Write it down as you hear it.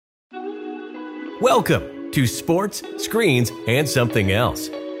Welcome to Sports, Screens, and Something Else.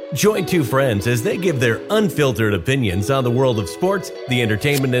 Join two friends as they give their unfiltered opinions on the world of sports, the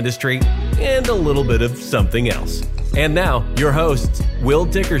entertainment industry, and a little bit of something else. And now, your hosts, Will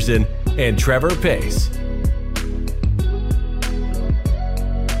Dickerson and Trevor Pace.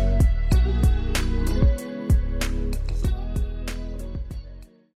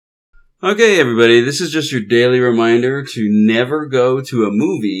 Okay, everybody, this is just your daily reminder to never go to a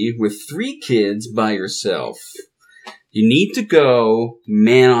movie with 3 kids by yourself. You need to go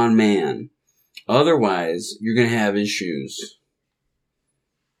man on man. Otherwise, you're going to have issues.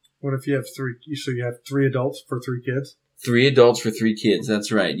 What if you have 3? So you have 3 adults for 3 kids? 3 adults for 3 kids.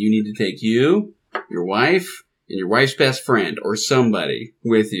 That's right. You need to take you, your wife, and your wife's best friend, or somebody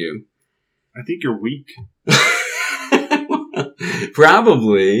with you. I think you're weak.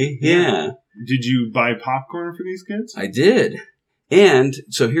 Probably, yeah. Did you buy popcorn for these kids? I did. And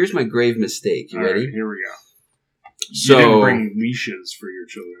so here's my grave mistake. You All ready? right, here we go. So, you didn't bring leashes for your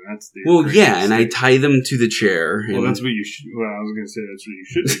children. That's the and I tie them to the chair. Well, that's what you should. Well, I was going to say that's what you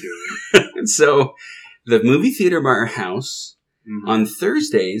should be doing. And so, the movie theater by our house on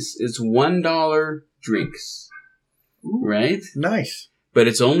Thursdays is $1 drinks, right? Nice. But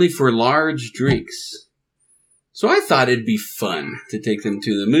it's only for large drinks. So I thought it'd be fun to take them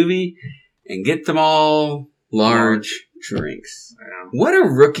to the movie and get them all large drinks. Yeah. What a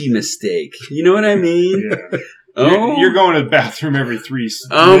rookie mistake. You know what I mean? Yeah. Oh, You're going to the bathroom every 3 minutes.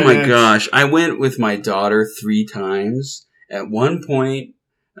 Oh my gosh. I went with my daughter 3 times. At one point,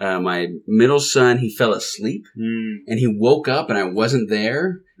 my middle son, he fell asleep and he woke up and I wasn't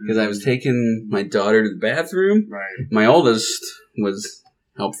there because I was taking my daughter to the bathroom. Right. My oldest was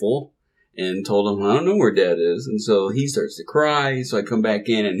helpful and told him, I don't know where Dad is. And so he starts to cry. So I come back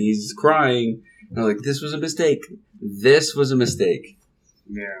in and he's crying. And I'm like, this was a mistake. This was a mistake.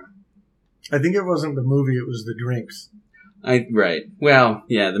 Yeah. I think it wasn't the movie, it was the drinks. Right. Well,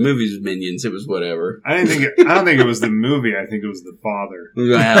 yeah, the movie's Minions. It was whatever. I don't think it was the movie. I think it was the father.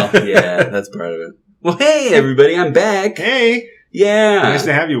 Well, yeah, that's part of it. Well, hey, everybody, I'm back. Hey. Yeah. Nice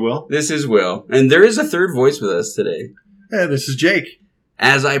to have you, Will. This is Will. And there is a third voice with us today. Hey, this is Jake.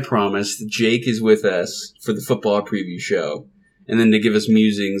 As I promised, Jake is with us for the football preview show. And then to give us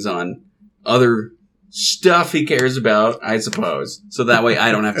musings on other stuff he cares about, I suppose. So that way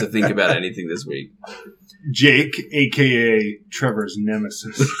I don't have to think about anything this week. Jake, a.k.a. Trevor's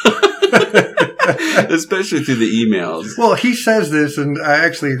nemesis. Especially through the emails. Well, he says this, and I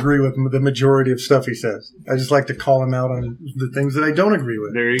actually agree with the majority of stuff he says. I just like to call him out on the things that I don't agree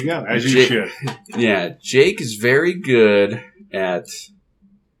with. There you go, as you should. Yeah, Jake is very good at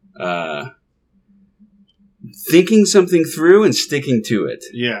thinking something through and sticking to it.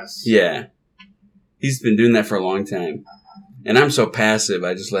 Yes. Yeah. He's been doing that for a long time. And I'm so passive,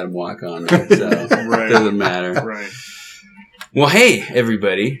 I just let him walk on me. So Right. It doesn't matter. Right. Well, hey,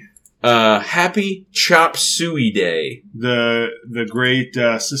 everybody. Happy Chop Suey Day. The great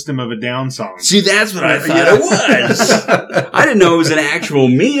System of a Down song. See, that's what I thought it was. I didn't know it was an actual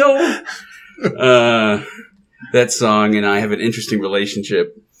meal. That song and I have an interesting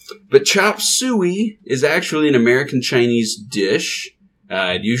relationship. But chop suey is actually an American Chinese dish.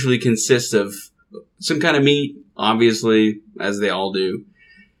 It usually consists of some kind of meat, obviously, as they all do.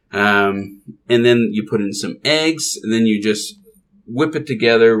 And then you put in some eggs, and then you just whip it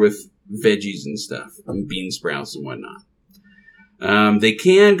together with veggies and stuff, and bean sprouts and whatnot. They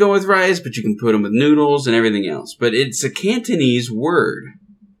can go with rice, but you can put them with noodles and everything else. But it's a Cantonese word,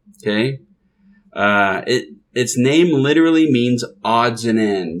 okay? Its name literally means odds and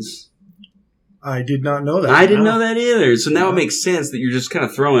ends. I did not know that. I didn't know that either. So now it makes sense that you're just kind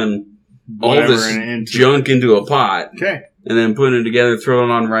of throwing all Whatever this junk into a pot. Okay. And then putting it together, throw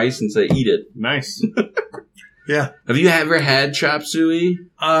it on rice and say, eat it. Nice. Yeah. Have you ever had chop suey?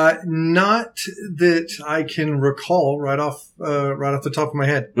 Not that I can recall right off the top of my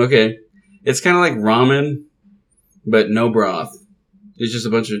head. Okay. It's kind of like ramen, but no broth. It's just a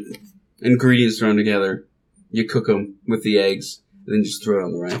bunch of ingredients thrown together. You cook them with the eggs, and then just throw it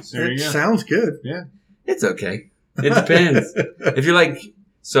on the rice. There you go. Sounds good. Yeah. It's okay. It depends. If you're like...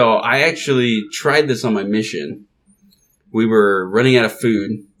 So I actually tried this on my mission. We were running out of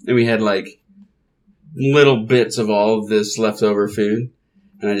food, and we had like little bits of all of this leftover food.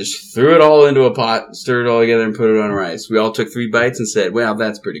 And I just threw it all into a pot, stirred it all together, and put it on rice. We all took 3 bites and said, well,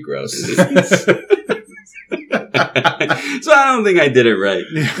 that's pretty gross. So I don't think I did it right.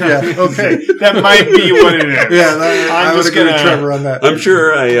 Yeah, okay. That might be what it is. Yeah, I would agree with Trevor on that. I'm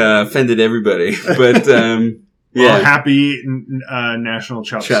sure I offended everybody, but yeah. Well, happy National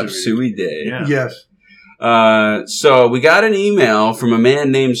Chop Chop Suey Suey Day. Yeah. Yes. So we got an email from a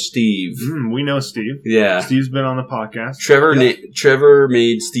man named Steve. We know Steve. Yeah. Steve's been on the podcast. Trevor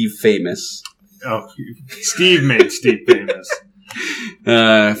made Steve famous. Oh, Steve made Steve famous.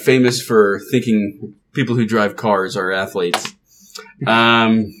 Famous for thinking people who drive cars are athletes.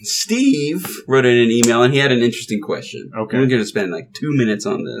 Steve wrote in an email and he had an interesting question. Okay. We're going to spend like 2 minutes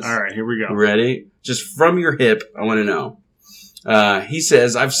on this. All right, here we go. Ready? Just from your hip, I want to know. He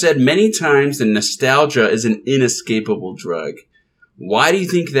says, I've said many times that nostalgia is an inescapable drug. Why do you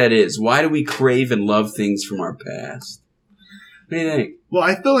think that is? Why do we crave and love things from our past? What do you think? Well,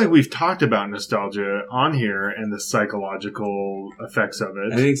 I feel like we've talked about nostalgia on here and the psychological effects of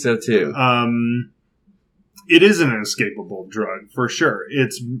it. I think so too. It is an inescapable drug, for sure.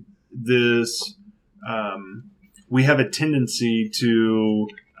 It's this, we have a tendency to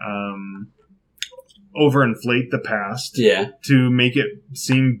overinflate the past, to make it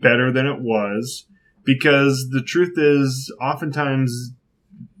seem better than it was, because the truth is, oftentimes,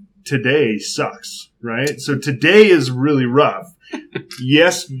 today sucks, right? So today is really rough.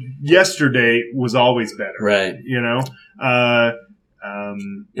 Yesterday was always better, right? You know?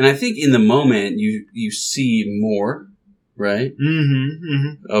 And I think in the moment you see more, right?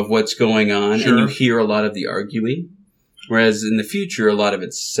 Of what's going on, Sure. and you hear a lot of the arguing. Whereas in the future, a lot of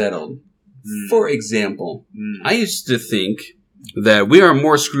it's settled. For example, I used to think that we are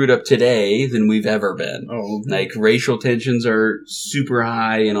more screwed up today than we've ever been. Oh, Like racial tensions are super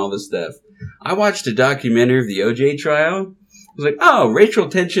high and all this stuff. I watched a documentary of the OJ trial. I was like, oh, racial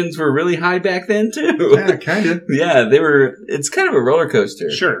tensions were really high back then too. Yeah, kind of. Yeah, they were. It's kind of a roller coaster.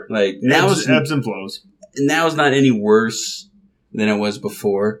 sure. Like now Ebbs and flows. now is not any worse than it was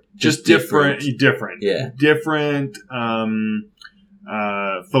before. Just different. Yeah. Different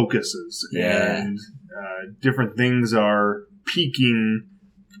focuses. Yeah. And different things are peaking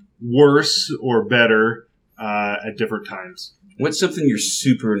worse or better at different times. What's something you're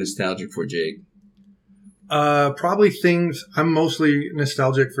super nostalgic for, Jake? Probably things. I'm mostly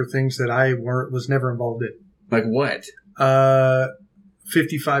nostalgic for things that I was never involved in. Like what?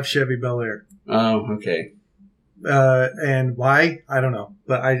 55 Chevy Bel Air. Oh, okay. And why? I don't know.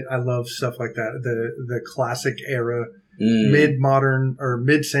 But I love stuff like that. The classic era, mid-modern or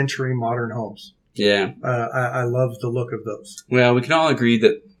mid-century modern homes. Yeah. I love the look of those. Well, we can all agree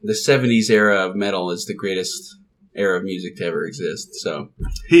that the 70s era of metal is the greatest era of music to ever exist. So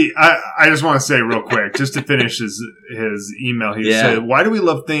I just want to say real quick, just to finish his email, he said, why do we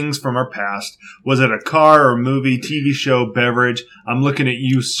love things from our past? Was it a car or movie, TV show, beverage? I'm looking at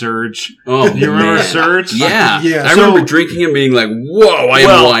you, Serge. Oh, you remember man. Serge? Yeah. Yeah. I remember drinking and being like, whoa, I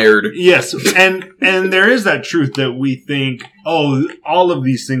am wired. Yes. And there is that truth that we think, oh, all of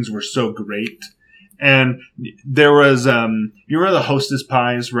these things were so great. And there was, you remember the Hostess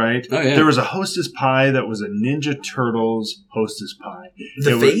pies, right? Oh, yeah. There was a Hostess pie that was a Ninja Turtles Hostess pie.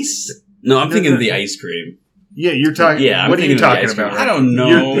 The face? No, I'm thinking of the ice cream. Yeah, you're talking. Yeah, what are you talking about? I don't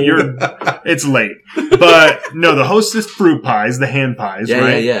know. It's late, but no, the Hostess fruit pies, the hand pies,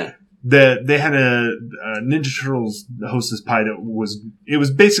 right? Yeah. They had a Ninja Turtles Hostess pie that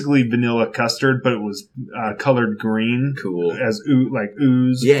was basically vanilla custard, but it was colored green, Cool, as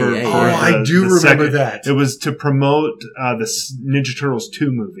ooze. Yeah. I do remember that. It was to promote the Ninja Turtles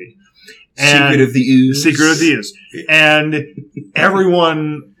 2 movie. Secret of the Ooze. Secret of the Ooze. And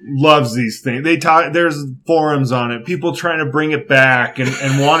everyone loves these things. There's forums on it. People trying to bring it back and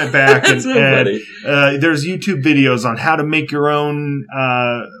want it back. That's so funny. There's YouTube videos on how to make your own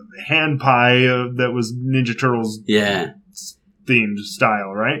hand pie that was Ninja Turtles themed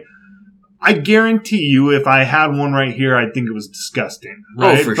style, right? I guarantee you, if I had one right here, I'd think it was disgusting.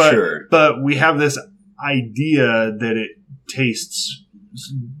 Right? Oh, for sure. But we have this idea that it tastes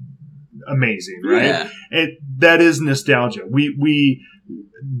amazing, right? Yeah. That is nostalgia. We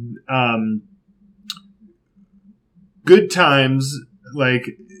good times, like,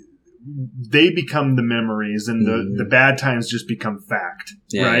 they become the memories, and the bad times just become fact,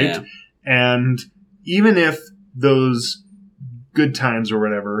 right? Yeah. And even if those good times or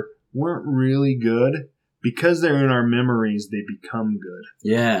whatever weren't really good, because they're in our memories, they become good.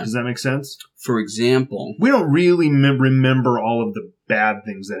 Yeah. Does that make sense? For example, We don't really remember all of the bad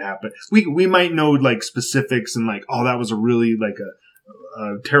things that happened. We might know like specifics and like, oh, that was a really like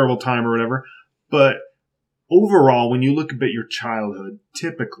a terrible time or whatever. But overall, when you look at your childhood,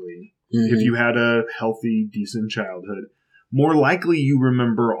 typically, if you had a healthy, decent childhood, more likely you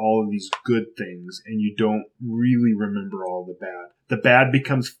remember all of these good things and you don't really remember all the bad. The bad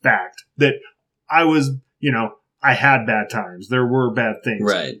becomes fact that I had bad times. There were bad things.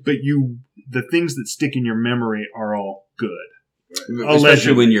 right? But the things that stick in your memory are all good.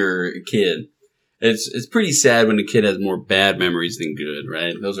 Especially when you're a kid. It's pretty sad when a kid has more bad memories than good,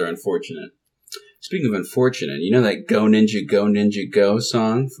 right? Those are unfortunate. Speaking of unfortunate, you know that Go Ninja Go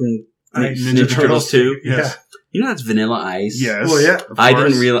song from Ninja Turtles 2? Yes. You know that's Vanilla Ice? Yes. Well, yeah. of I course.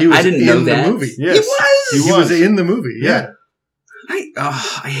 didn't realize. He was I didn't in know the that. movie. Yes. He was in the movie. Yeah.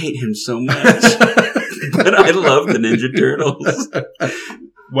 I hate him so much. But I love the Ninja Turtles.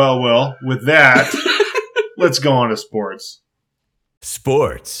 Well, Will, with that, let's go on to sports.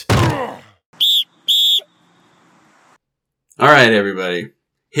 Sports. All right, everybody.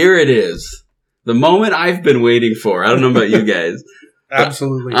 Here it is. The moment I've been waiting for. I don't know about you guys.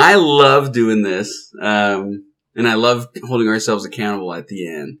 Absolutely. I love doing this. And I love holding ourselves accountable at the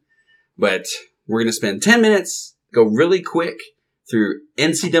end. But we're going to spend 10 minutes, go really quick through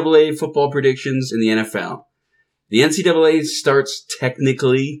NCAA football predictions in the NFL. The NCAA starts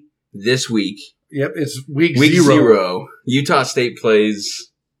technically this week. Yep, it's week Week zero. 0. Utah State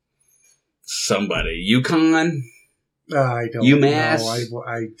plays somebody. UConn. I don't UMass. know.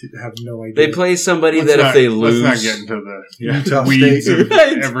 I have no idea. They play somebody that if they lose... Let's not get into the Utah weeds State. of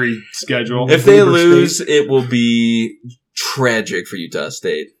Right. every schedule. If they Weber lose, it will be tragic for Utah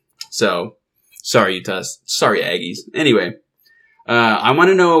State. So, sorry, Sorry, Aggies. Anyway, I want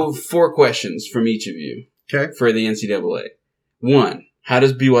to know 4 questions from each of you. Okay. For the NCAA. 1, how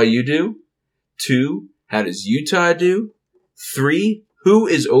does BYU do? 2, how does Utah do? 3, who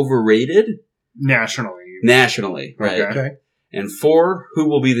is overrated? Nationally, right. Okay. Okay. And 4, who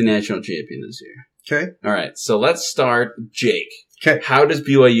will be the national champion this year? Okay. All right, so let's start. Jake. Okay. How does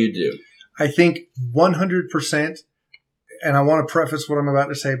BYU do? I think 100%, and I want to preface what I'm about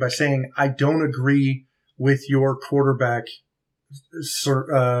to say by saying I don't agree with your quarterback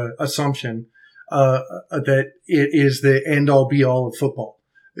assumption that it is the end-all, be-all of football.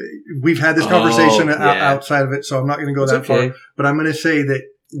 We've had this conversation outside of it, so I'm not going to go that far. But I'm going to say that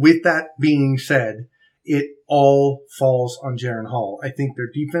with that being said, it all falls on Jaren Hall. I think their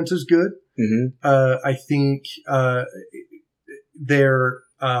defense is good. Mm-hmm. I think their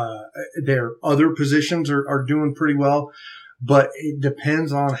other positions are doing pretty well, but it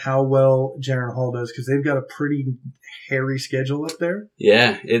depends on how well Jaren Hall does because they've got a pretty hairy schedule up there.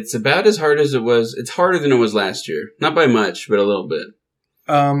 Yeah, it's about as hard as it was. It's harder than it was last year. Not by much, but a little bit.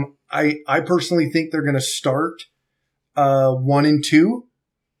 I personally think they're going to start 1-2,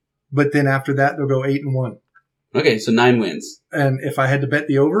 but then after that they'll go 8-1. Okay, so 9 wins. And if I had to bet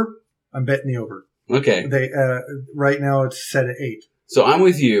the over, I'm betting the over. Okay. They right now it's set at 8. So I'm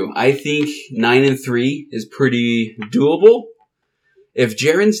with you. I think 9-3 is pretty doable. If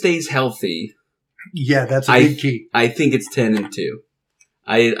Jaren stays healthy, yeah, that's a big key. I think it's 10-2.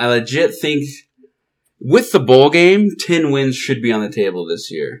 I legit think with the bowl game, 10 wins should be on the table this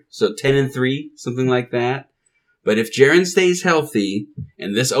year. So 10-3, something like that. But if Jaren stays healthy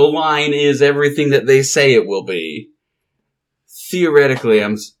and this O-line is everything that they say it will be, theoretically,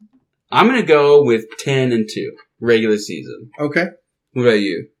 I'm going to go with 10-2 regular season. Okay. What about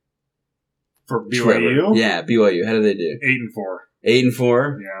you? For Trevor? BYU? Yeah, BYU. How do they do? 8-4.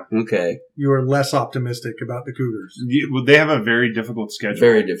 8-4? Yeah. Okay. You are less optimistic about the Cougars. Well, they have a very difficult schedule.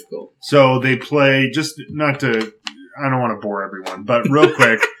 Very difficult. So they play, just not to, I don't want to bore everyone, but real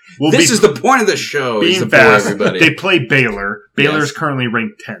quick. This is the point of the show. Is to being bore fast. everybody. They play Baylor. Baylor's Yes. currently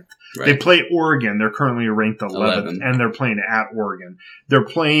ranked 10th. Right. They play Oregon. They're currently ranked 11th. And they're playing at Oregon. They're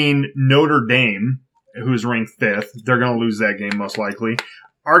playing Notre Dame, who's ranked 5th. They're going to lose that game most likely.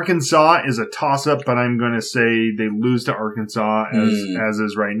 Arkansas is a toss-up, but I'm going to say they lose to Arkansas as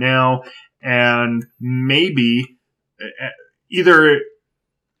is right now. And maybe either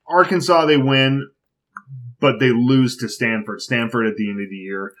Arkansas they win, but they lose to Stanford. Stanford at the end of the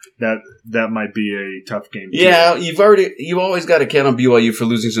year. That might be a tough game. Yeah, you've always got to count on BYU for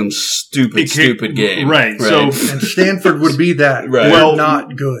losing some stupid game. Right. So And Stanford would be that. Right. They're Well-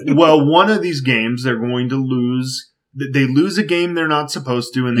 not good. Well, one of these games they're going to lose. They lose a game they're not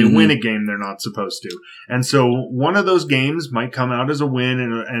supposed to, and they win a game they're not supposed to. And so one of those games might come out as a win,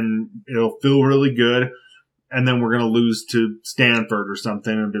 and it'll feel really good. And then we're going to lose to Stanford or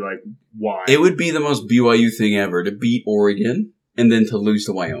something and be like, why? It would be the most BYU thing ever to beat Oregon and then to lose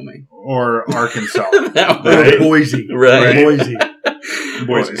to Wyoming. Or Arkansas. That Or would- Boise. Right. Boise.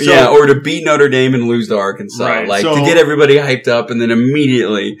 Boise. So- yeah, or to beat Notre Dame and lose to Arkansas. Right, Like, so- to get everybody hyped up and then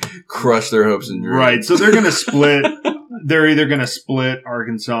immediately crush their hopes and dreams. Right. So they're going to split. They're either going to split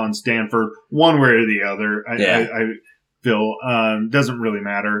Arkansas and Stanford one way or the other. I feel doesn't really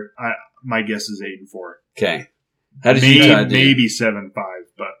matter. My guess is 8-4. Okay. How does Utah do? Maybe 7-5,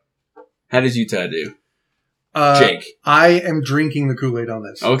 but How does Utah do? Jake. Jake. I am drinking the Kool-Aid on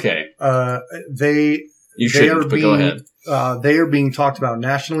this. Okay. You shouldn't, but go ahead. They are being talked about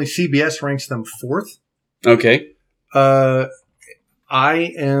nationally. CBS ranks them 4th. Okay. I'm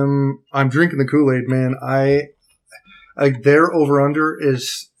drinking the Kool-Aid, man. Their over-under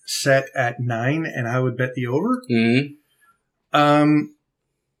is set at 9, and I would bet the over. Mm-hmm.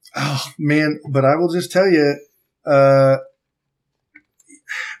 Oh man, but I will just tell you, I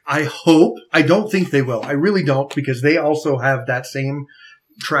don't think they will. I really don't, because they also have that same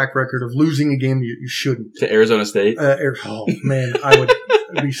track record of losing a game you shouldn't. To Arizona State? Oh man, I would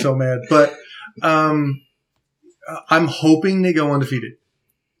be so mad. But, I'm hoping they go undefeated.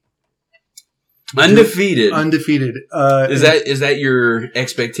 Undefeated. Is that your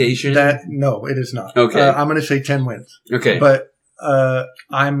expectation? No, it is not. Okay. I'm going to say 10 wins. Okay. But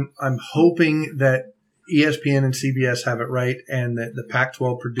I'm hoping that ESPN and CBS have it right, and that the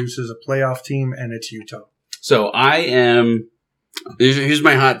Pac-12 produces a playoff team, and it's Utah. So here's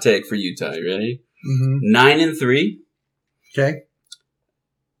my hot take for Utah. You ready? Mm-hmm. 9-3. Okay.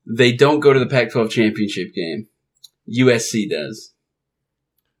 They don't go to the Pac-12 championship game. USC does.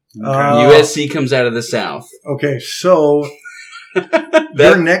 USC comes out of the South. Okay, so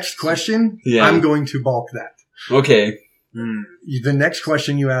your next question, I'm going to balk that. Okay. The next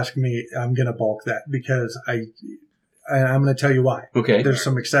question you ask me, I'm going to balk that, because I'm going to tell you why. Okay. There's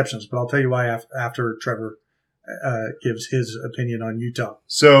some exceptions, but I'll tell you why after Trevor gives his opinion on Utah.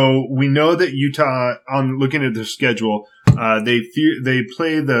 So we know that Utah, on looking at their schedule, they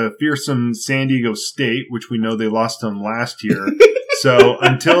play the fearsome San Diego State, which we know they lost to them last year. So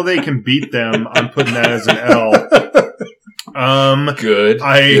until they can beat them, I'm putting that as an L. Good.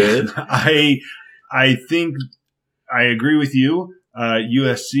 I think I agree with you.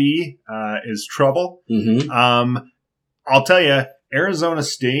 USC is trouble. Mm-hmm. I'll tell you, Arizona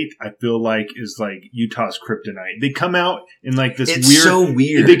State, I feel like, is like Utah's kryptonite. They come out in like this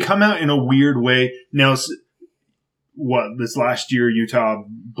weird. They come out in a weird way. Now, this last year, Utah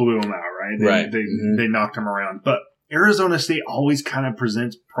blew them out, right? They knocked them around. But Arizona State always kind of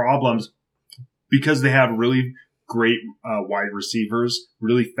presents problems because they have really great wide receivers,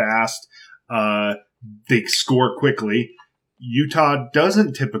 really fast. They score quickly. Utah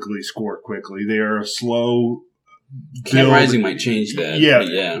doesn't typically score quickly. They are a slow Cam Rising might change that. Yeah.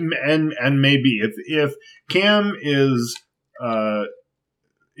 Yeah. And maybe if Cam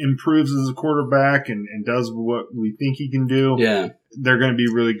improves as a quarterback and does what we think he can do, they're going to be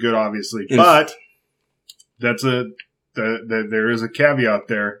really good, obviously. But there is a caveat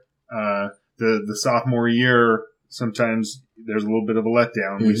there. The sophomore year, sometimes there's a little bit of a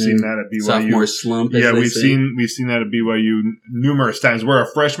letdown. Mm-hmm. We've seen that at BYU. Sophomore slump. Yeah, we've seen that at BYU numerous times, where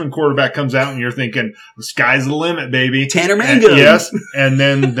a freshman quarterback comes out and you're thinking, the sky's the limit, baby. Tanner Mangum. Yes. And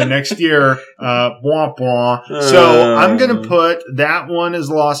then the next year, blah, blah. So I'm going to put that one as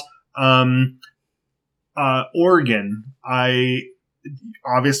loss. Oregon.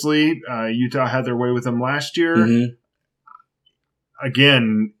 Obviously, Utah had their way with them last year. Mm-hmm.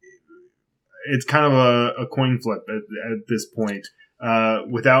 Again, it's kind of a coin flip at this point.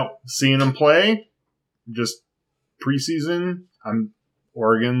 Without seeing them play, just preseason,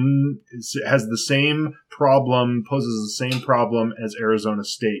 Oregon poses the same problem as Arizona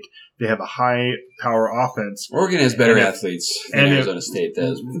State. They have a high power offense. Oregon has better athletes than Arizona State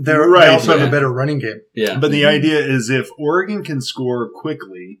does. They also have a better running game. Yeah. But the idea is, if Oregon can score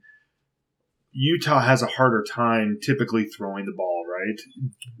quickly, Utah has a harder time typically throwing the ball, right?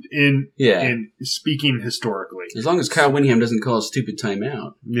 In speaking historically. As long as Kyle Whittingham doesn't call a stupid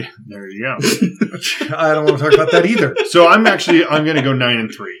timeout. Yeah, there you go. I don't want to talk about that either. So I'm going to go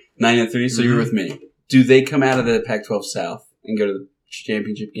 9-3. 9-3, so you're with me. Do they come out of the Pac-12 South and go to the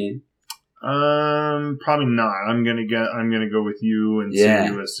championship game? Probably not. I'm gonna go with you and say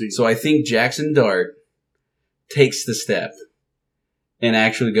USC. So I think Jackson Dart takes the step and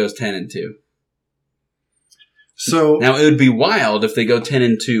actually goes 10-2. So now it would be wild if they go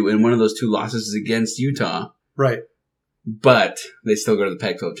 10-2 and one of those two losses is against Utah, right? But they still go to the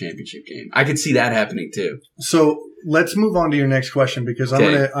Pac-12 championship game. I could see that happening too. So let's move on to your next question, because I'm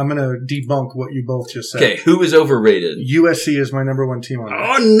gonna debunk what you both just said. Okay, who is overrated? USC is my number one team on it.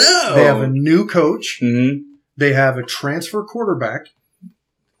 Oh no! They have a new coach. Mm-hmm. They have a transfer quarterback,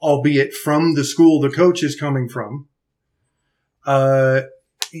 albeit from the school the coach is coming from.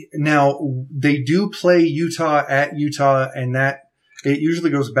 Now they do play Utah at Utah, and that it usually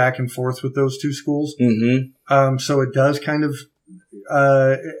goes back and forth with those two schools. Mm-hmm. So it does kind of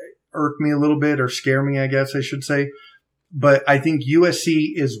irk me a little bit, or scare me, I guess I should say. But I think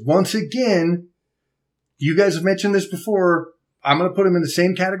USC is, once again, you guys have mentioned this before, I'm going to put them in the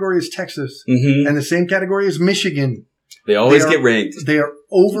same category as Texas, mm-hmm. and the same category as Michigan. They always get ranked. They are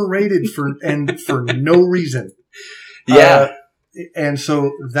overrated for no reason. Yeah. And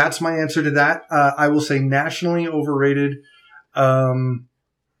so that's my answer to that. I will say nationally overrated. I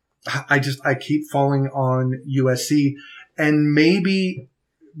keep falling on USC, and maybe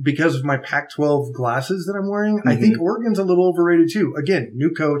because of my Pac-12 glasses that I'm wearing, I think Oregon's a little overrated too. Again,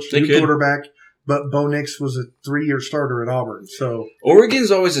 new coach, new quarterback, but Bo Nix was a 3-year starter at Auburn. So Oregon's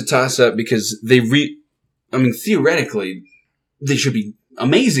always a toss-up because theoretically, they should be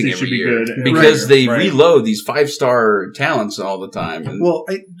amazing every year because they reload these 5-star talents all the time. And,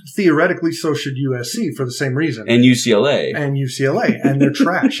 theoretically, so should USC for the same reason. And UCLA. And they're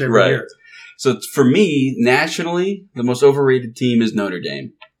trash every year. So for me, nationally, the most overrated team is Notre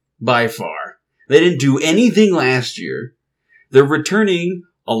Dame. By far. They didn't do anything last year. They're returning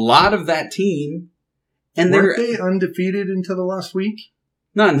a lot of that team. And weren't they undefeated until the last week?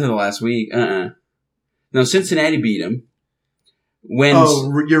 Not until the last week. No, Cincinnati beat them.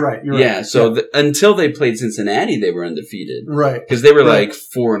 You're right. Yeah, so until they played Cincinnati, they were undefeated. Right. Because they were like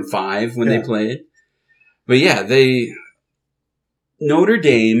 4-5 when they played. But yeah, Notre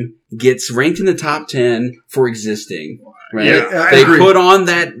Dame gets ranked in the top 10 for existing. Right? Yeah, they put on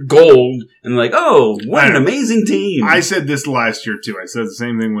that gold and like, oh, what an amazing team. I said this last year too. I said the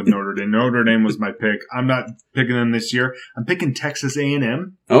same thing with Notre Dame. Notre Dame was my pick. I'm not picking them this year. I'm picking Texas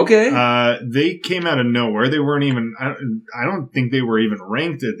A&M. Okay. They came out of nowhere. They weren't even, I don't think they were even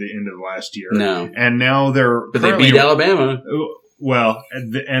ranked at the end of last year. No. And now but they beat Alabama. Well,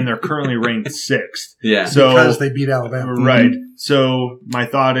 and they're currently ranked 6th. Yeah. So, because they beat Alabama. Right. Mm-hmm. So my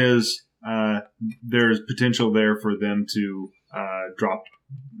thought is, there's potential there for them to drop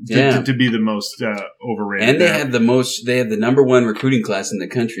to be the most overrated. And they had the number 1 recruiting class in the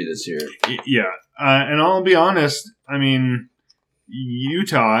country this year. Yeah. And I'll be honest, I mean,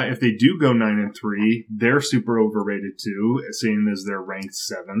 Utah, if they do go 9-3, they're super overrated too, seeing as they're ranked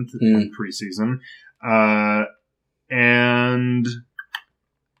 7th in preseason. And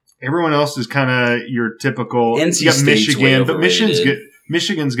everyone else is kind of your typical NC State's Michigan, but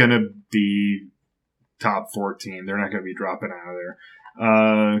Michigan's going to be top 14. They're not going to be dropping out of there.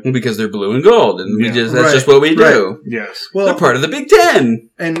 Because they're blue and gold, and that's just what we do. Right. Yes. Well, they're part of the Big Ten.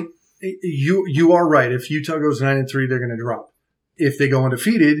 And you are right. If Utah goes 9-3, they're going to drop. If they go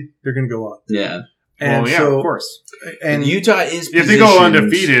undefeated, they're going to go up. Yeah. And of course. And Utah is if they go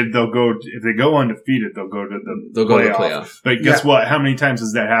undefeated, they'll go. If they go undefeated, they'll go to the playoff. But guess what? How many times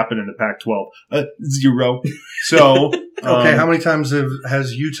has that happened in the Pac-12? 0. So okay, how many times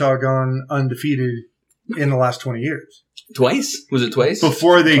has Utah gone undefeated in the last 20 years? Twice? Was it twice?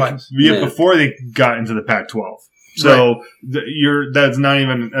 Before they got into the Pac-12. So that's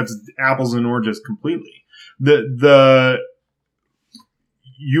apples and oranges completely.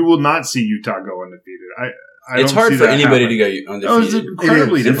 You will not see Utah go undefeated. It's hard for anybody to go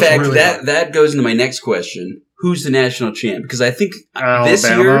undefeated. In fact, that goes into my next question. Who's the national champ? Because I think this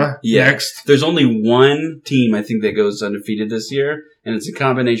year, next. There's only one team I think that goes undefeated this year, and it's a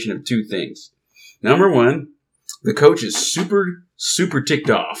combination of 2 things. Number 1, the coach is super, super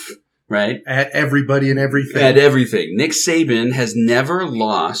ticked off, right? At everybody and everything. At everything. Nick Saban has never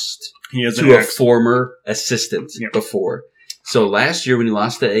lost to a former assistant before. So last year when he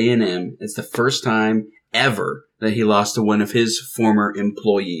lost to A&M, it's the first time ever that he lost to one of his former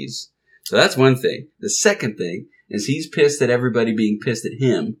employees. So that's one thing. The second thing is he's pissed at everybody being pissed at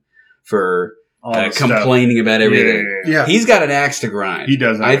him for complaining about everything. Yeah. He's got an axe to grind. He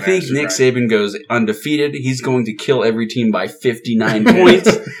does. I think Nick Saban goes undefeated. He's going to kill every team by 59 points.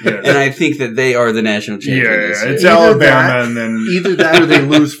 And I think that they are the national champion. Yeah, it's Alabama, and then either that or they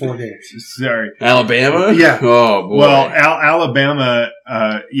lose 4 games. Sorry, Alabama. Yeah. Oh boy. Well, Alabama.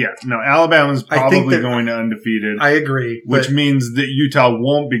 Alabama's probably going to undefeated. I agree, which means that Utah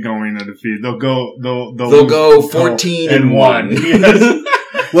won't be going undefeated. They'll go 14-1.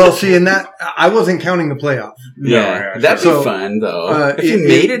 Well, see, in that, I wasn't counting the playoff. Yeah, that'd be fun, though. If you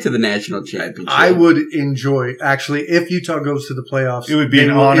made it to the national championship. I would enjoy, actually, if Utah goes to the playoffs. It would be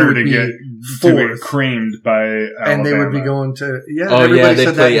an honor to get creamed by Alabama. And they would be going to, they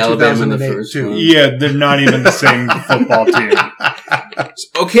play Alabama in the first one. Yeah, they're not even the same football team.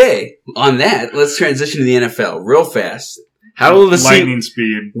 Okay, on that, let's transition to the NFL real fast. How will lightning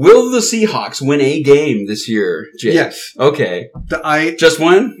speed? Will the Seahawks win a game this year, Jake? Yes. Okay. Just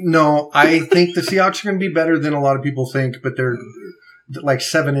one? No, I think the Seahawks are going to be better than a lot of people think, but they're like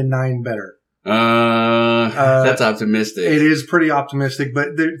 7-9 better. That's optimistic. It is pretty optimistic,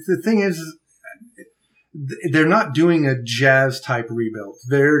 but the thing is, they're not doing a Jazz type rebuild.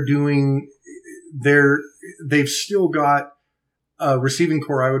 They've still got a receiving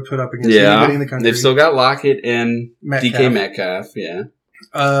core I would put up against anybody in the country. They've still got Lockett and DK Metcalf, yeah.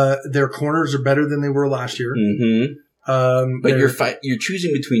 Their corners are better than they were last year. Mm-hmm. But you're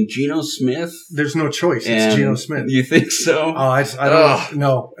choosing between Geno Smith. There's no choice. It's Geno Smith. You think so? I don't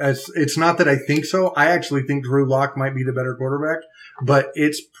know. It's not that I think so. I actually think Drew Lock might be the better quarterback, but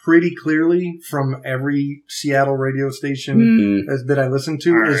it's pretty clearly from every Seattle radio station that I listen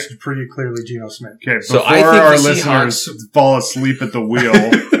to is pretty clearly Geno Smith. Okay, so I think our listeners fall asleep at the wheel,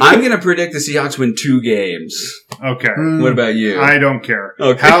 I'm going to predict the Seahawks win 2 games. Okay. What about you? I don't care.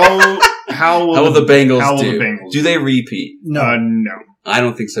 Okay. How will the Bengals do? The Bengals do they repeat? No. No. I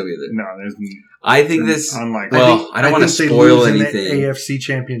don't think so either. No, I think this. Unlikely. Well, I don't want to spoil anything. In the AFC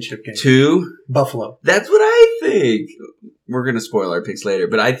Championship game. 2? Buffalo. That's what I think. We're going to spoil our picks later,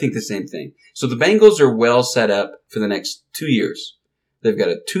 but I think the same thing. So the Bengals are well set up for the next 2 years. They've got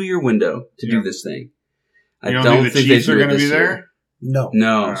a 2-year window to do this thing. I don't think the Chiefs are going to be there.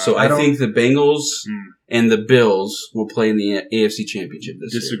 No. So I think the Bengals and the Bills will play in the AFC Championship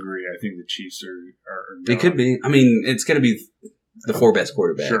this year. Disagree. I think the Chiefs are They could be. I mean, it's going to be the 4 best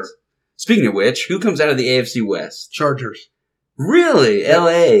quarterbacks. Sure. Speaking of which, who comes out of the AFC West? Chargers. Really? Yep.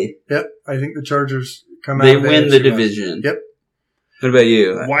 L.A.? Yep. I think the Chargers come out They of the win AFC the division. West. Yep. What about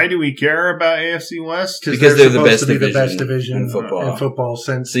you? Why do we care about AFC West? Because they're the best division in football.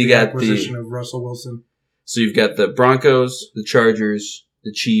 Since so you the got acquisition of Russell Wilson. So you've got the Broncos, the Chargers,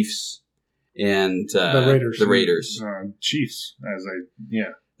 the Chiefs, and the Raiders. Chiefs,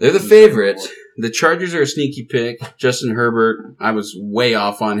 they're the favorite. The Chargers are a sneaky pick. Justin Herbert, I was way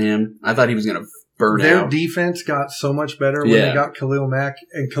off on him. I thought he was going to burn out. Their defense got so much better when they got Khalil Mack.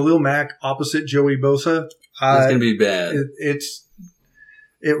 And Khalil Mack opposite Joey Bosa. That's going to be bad.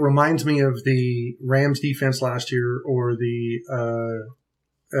 It reminds me of the Rams defense last year or the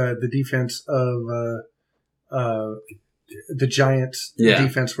defense of the Giants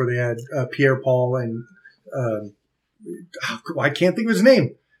defense where they had Pierre Paul and I can't think of his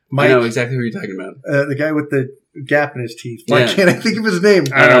name. I know exactly who you're talking about. The guy with the gap in his teeth. Why can't I think of his name?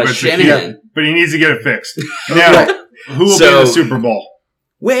 I don't know, but Shanahan. But he needs to get it fixed. Now, who will be in the Super Bowl?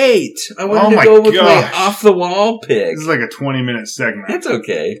 Wait, I wanted to go with my off-the-wall pick. This is like a 20-minute segment. That's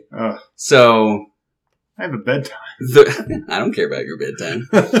okay. So, I have a bedtime. I don't care about your bedtime.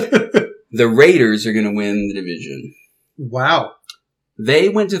 The Raiders are going to win the division. Wow. They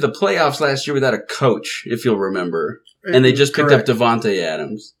went to the playoffs last year without a coach, if you'll remember. And they just picked up Devontae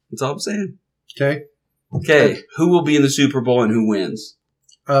Adams. That's all I'm saying. Okay. Who will be in the Super Bowl and who wins?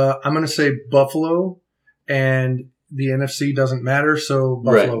 I'm going to say Buffalo, and the NFC doesn't matter, so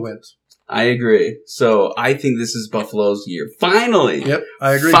Buffalo wins. I agree. So I think this is Buffalo's year. Finally. Yep,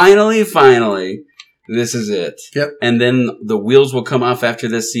 I agree. Finally. This is it. Yep. And then the wheels will come off after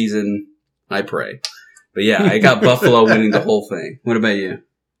this season. I pray. But yeah, I got Buffalo winning the whole thing. What about you,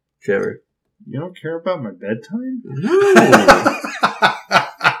 Trevor? You don't care about my bedtime? No.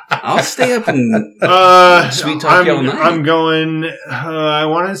 I'll stay up and sweet talk you all night. I'm going. I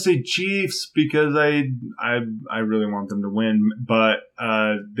want to say Chiefs because I really want them to win, but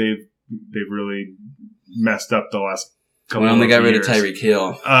they've really messed up the last couple. Well, they got rid of Tyreek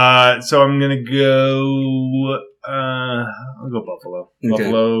Hill. So I'm gonna go. I'll go Buffalo. Okay.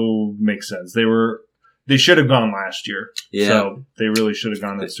 Buffalo makes sense. They should have gone last year. Yeah. So they really should have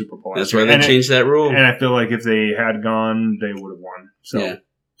gone to the Super Bowl last year. That's why they changed that rule. And I feel like if they had gone, they would have won. So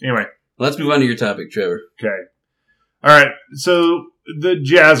anyway. Let's move on to your topic, Trevor. Okay. All right. So the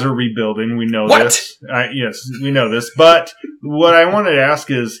Jazz are rebuilding. We know this. Yes, we know this. But what I wanted to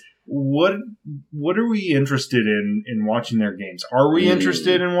ask is, what are we interested in watching their games? Are we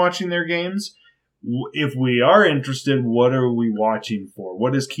interested in watching their games? If we are interested, what are we watching for?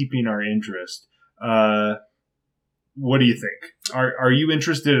 What is keeping our interest? What do you think? Are you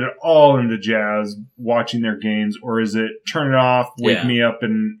interested at all in the Jazz watching their games, or is it turn it off, wake me up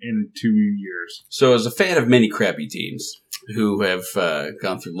in 2 years? So as a fan of many crappy teams who have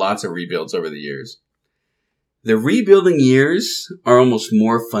gone through lots of rebuilds over the years, the rebuilding years are almost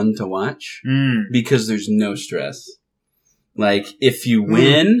more fun to watch because there's no stress. Like, if you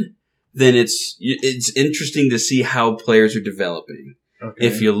win, then it's interesting to see how players are developing. Okay.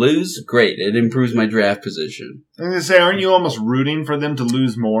 If you lose, great. It improves my draft position. I'm going to say, aren't you almost rooting for them to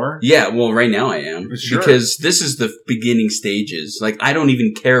lose more? Yeah, well, right now I am. Sure. Because this is the beginning stages. Like, I don't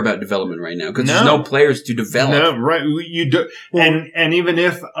even care about development right now because there's no players to develop. No, right. You do. Well, and even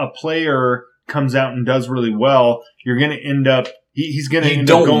if a player comes out and does really well, you're going to end up he's going to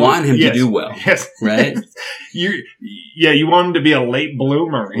end up going. You don't want him to do well. Yes. Right? You want him to be a late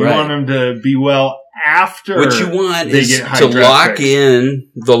bloomer. You want him to be well after. What you want is to lock in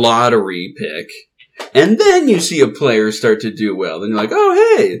the lottery pick And then you see a player start to do well. Then you're like,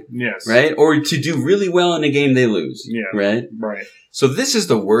 oh, hey. Yes. Right? Or to do really well in a game they lose. Yeah. Right? Right. So this is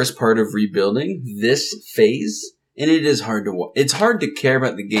the worst part of rebuilding, this phase. And it is hard to it's hard to care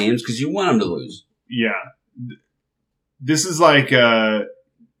about the games because you want them to lose. Yeah. This is like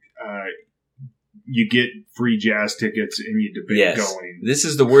you get free Jazz tickets and you debate going. This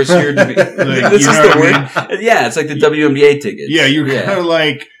is the worst year to be. Like, This is the worst. Yeah, it's like the WNBA tickets. Yeah, you're kind of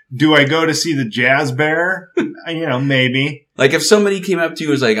like, do I go to see the Jazz Bear? Maybe. Like if somebody came up to you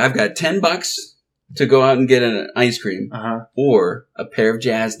and was like, I've got $10 to go out and get an ice cream or a pair of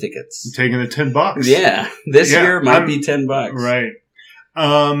Jazz tickets. I'm taking the $10. Yeah. This year might be $10. Right.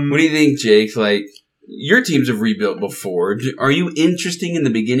 What do you think, Jake? Like, your teams have rebuilt before. Are you interested in the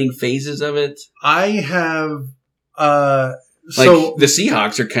beginning phases of it? I have, so the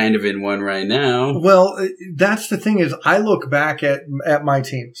Seahawks are kind of in one right now. Well, that's the thing is I look back at my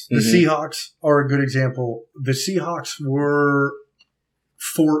teams. The Seahawks are a good example. The Seahawks were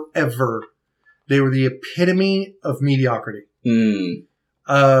forever. They were the epitome of mediocrity. And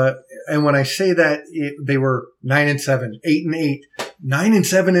when I say that, they were 9-7, 8-8,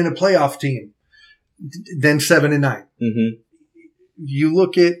 9-7 in a playoff team, then 7-9. You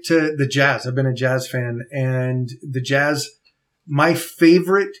look at the Jazz. I've been a Jazz fan, and the Jazz. My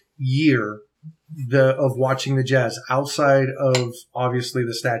favorite year of watching the Jazz, outside of obviously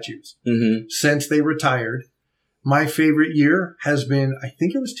the statues, since they retired, my favorite year has been, I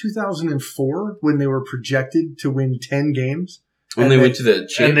think it was 2004 when they were projected to win 10 games. When they went to the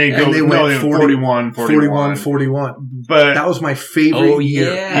champ. And they went 41. But that was my favorite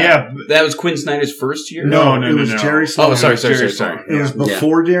year. Yeah. That was Quinn Snyder's first year? No. It was Jerry Sloan. Oh, sorry. It was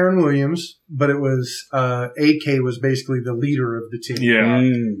before Darren Williams, but it was AK was basically the leader of the team. Yeah.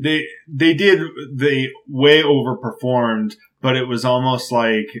 They way overperformed, but it was almost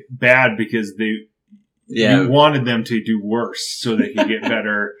like bad because you wanted them to do worse so they could get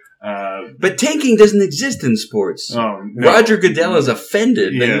better. But tanking doesn't exist in sports. Oh, no. Roger Goodell is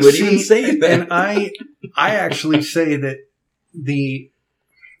offended that you would even say that. And I actually say that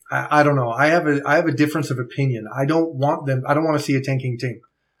I don't know. I have a difference of opinion. I don't want to see a tanking team.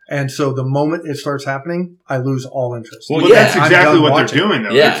 And so the moment it starts happening, I lose all interest. Well, that's exactly what they're doing,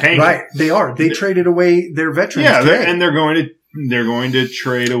 though. Yeah. They're tanking. Right. They are. They traded away their veterans. Yeah, and they're going to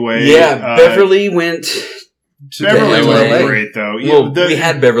trade away. Yeah, Beverly went. Beverly was great, though. Well, we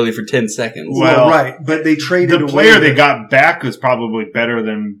had Beverly for 10 seconds. Well, right, but they traded the player they got back was probably better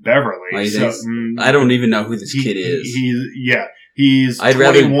than Beverly. I don't even know who this kid is. He's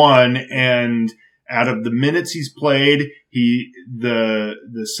 21, and out of the minutes he's played, the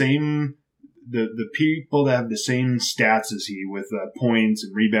people that have the same stats as he with points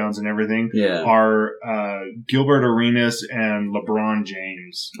and rebounds and everything are Gilbert Arenas and LeBron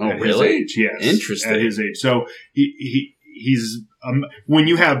James. Oh, at really? His age. Yes, interesting. At his age, so he's when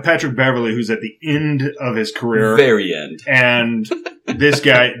you have Patrick Beverly, who's at the end of his career, very end, and this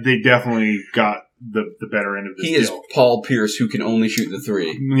guy, they definitely got the better end of this. He is Paul Pierce, who can only shoot the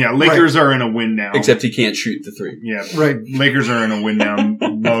three. Yeah, Lakers are in a win now. Except he can't shoot the three. Yeah, right. Lakers are in a win now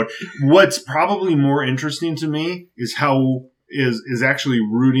mode. What's probably more interesting to me is how is actually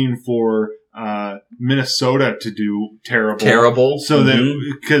rooting for Minnesota to do terrible. So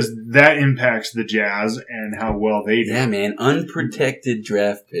that because that impacts the Jazz and how well they do. Yeah, man, unprotected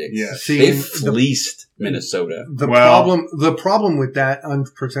draft picks. Yeah, they fleeced Minnesota. The problem with that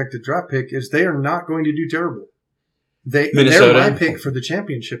unprotected draft pick is they are not going to do terrible. They're my pick for the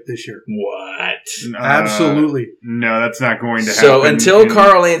championship this year. What? Absolutely. No, that's not going to happen. So until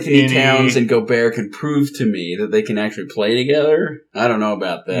Karl Anthony Towns and Gobert can prove to me that they can actually play together, I don't know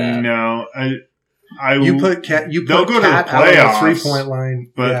about that. No, you put Cat out on the 3-point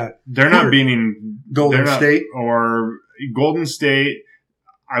line, but they're not beating Golden State or Golden State.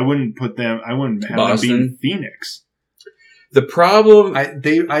 I wouldn't have them beating Phoenix. The problem,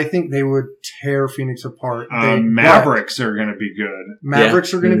 I think they would tear Phoenix apart. Mavericks are going to be good.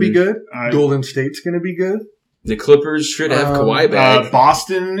 Mavericks are going to be good. Golden State's going to be good. The Clippers should have Kawhi back.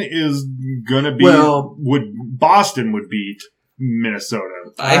 Boston is going to be. Boston would beat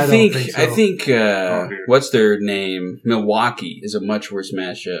Minnesota. I think what's their name? Milwaukee is a much worse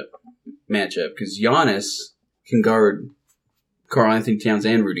matchup because Giannis can guard Karl Anthony Towns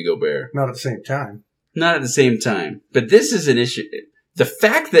and Rudy Gobert. Not at the same time. Not at the same time. But this is an issue. The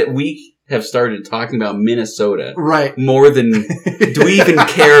fact that we have started talking about Minnesota more than do we even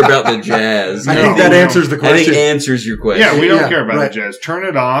care about the Jazz? I think that answers the question. I think answers your question. Yeah, we don't care about the Jazz. Turn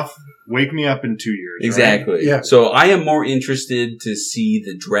it off. Wake me up in 2 years. Exactly. Right? Yeah. So I am more interested to see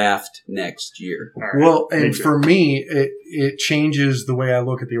the draft next year. Right. Well, and for me, it changes the way I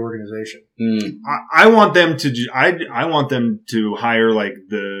look at the organization. I want them to. I want them to hire like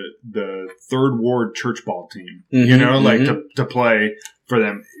the third ward church ball team. Mm-hmm, like to play for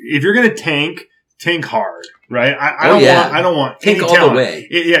them. If you're gonna tank hard, right? I don't want tank any all talent. the way.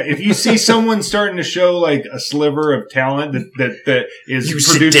 If you see someone starting to show like a sliver of talent that is you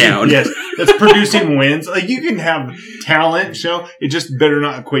producing, sit down. yes, that's producing wins. Like you can have talent show, it just better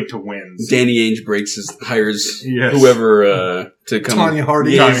not equate to wins. Danny Ainge hires whoever to come. Tanya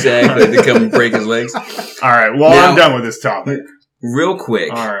Harding. Yeah, exactly, to come break his legs. All right, well, I'm done with this topic. Real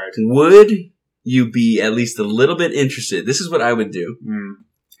quick, all right, would you be at least a little bit interested? This is what I would do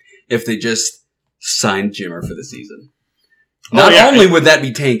if they just signed Jimmer for the season. Not only would that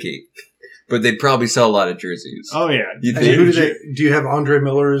be tanking, but they'd probably sell a lot of jerseys. Oh yeah. You think? Who do you have Andre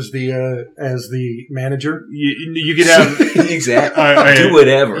Miller as the manager? You could have exactly do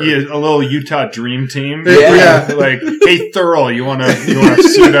whatever. A little Utah Dream Team. Yeah. Like, hey Thurl, you wanna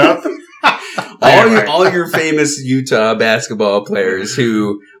suit up? All your famous Utah basketball players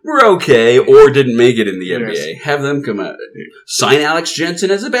who were okay or didn't make it in the NBA, have them come out. Sign Alex Jensen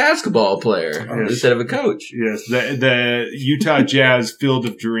as a basketball player instead of a coach. Yes, the Utah Jazz Field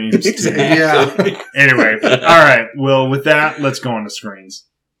of Dreams. Exactly. Yeah. Anyway, all right. Well, with that, let's go on to screens.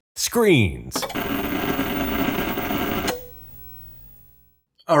 Screens.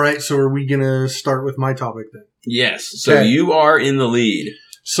 All right, so are we going to start with my topic then? Yes. So you are in the lead.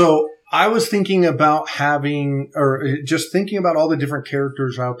 So I was thinking about just thinking about all the different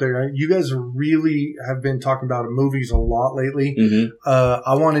characters out there. You guys really have been talking about movies a lot lately. Mm-hmm.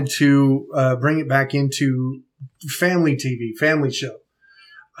 I wanted to bring it back into family TV, family show.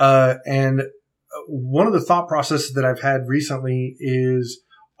 And one of the thought processes that I've had recently is,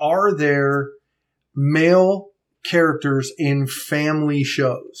 are there male characters in family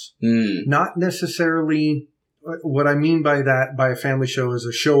shows? Not necessarily. What I mean by a family show is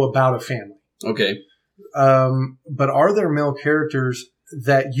a show about a family. Okay. But are there male characters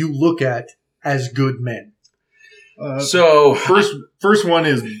that you look at as good men? So first one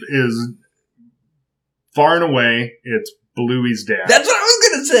is far and away, it's Bluey's dad. That's what I was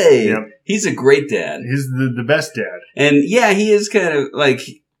going to say. Yep. He's a great dad. He's the best dad. And yeah, he is kind of like,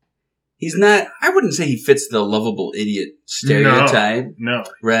 he's not, I wouldn't say he fits the lovable idiot stereotype. No.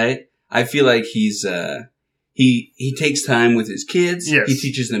 Right? I feel like he's, he takes time with his kids. Yes. He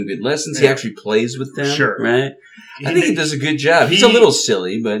teaches them good lessons. He actually plays with them. Sure. Right? I think he does a good job. He's a little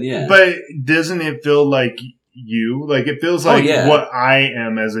silly, but yeah. But doesn't it feel like you? Like it feels like what I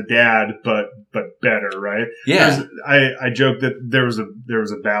am as a dad, but better, right? Yeah. I joked that there was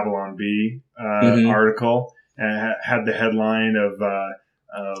a Babylon Bee article and had the headline of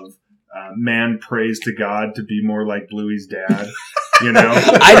man prays to God to be more like Bluey's dad.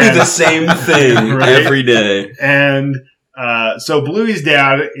 I do the same thing every day. And so Bluey's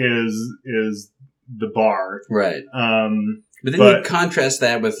dad is the bar, right? But then you contrast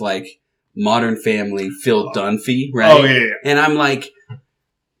that with like Modern Family, Phil Dunphy, right? Oh yeah. And I'm like,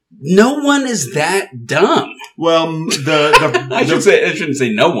 no one is that dumb. Well, I shouldn't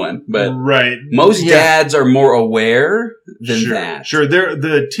say no one, but right. Most dads are more aware than that. Sure.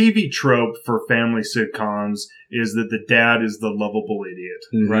 The TV trope for family sitcoms is that the dad is the lovable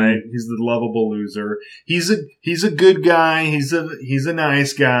idiot, right? He's the lovable loser. He's a good guy. He's a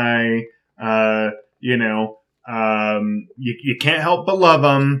nice guy. You can't help but love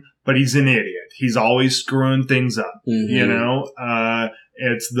him, but he's an idiot. He's always screwing things up.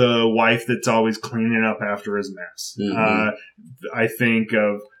 It's the wife that's always cleaning up after his mess. I think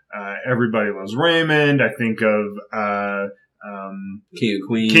of Everybody Loves Raymond. I think of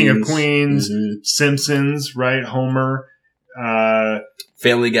King of Queens, Simpsons, right? Homer,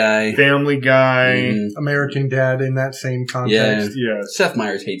 Family Guy, American Dad in that same context. Yeah. Seth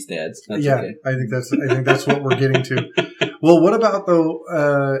Meyers hates dads. That's okay. I think that's what we're getting to. Well, what about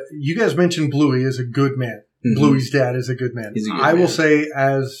though? You guys mentioned Bluey is a good man. Bluey's dad is a good man. He's a good man. will say,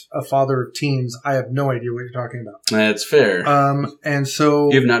 as a father of teens, I have no idea what you're talking about. That's fair. And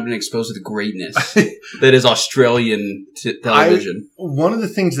so you have not been exposed to the greatness that is Australian television. One of the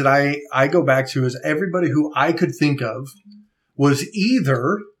things that I go back to is everybody who I could think of was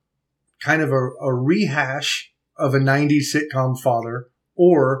either kind of a rehash of a 90s sitcom father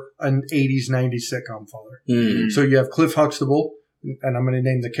or an 80s, 90s sitcom father. So you have Cliff Huxtable, and I'm going to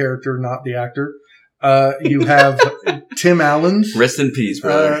name the character, not the actor. You have Tim Allen's. Rest in peace,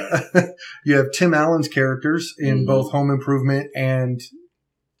 brother. You have Tim Allen's characters in both Home Improvement and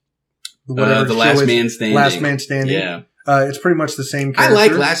The Last Man Standing. Last Man Standing. Yeah. It's pretty much the same character. I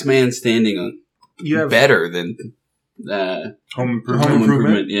like Last Man Standing better than Home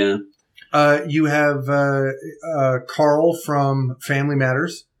Improvement. Yeah. You have Carl from Family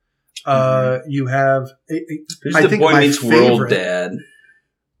Matters. You have. Who's I the think Boy my Meets World favorite- dad?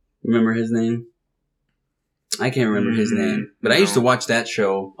 Remember his name? I can't remember his name, but I used to watch that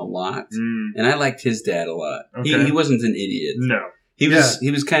show a lot, and I liked his dad a lot. Okay. He wasn't an idiot. No. He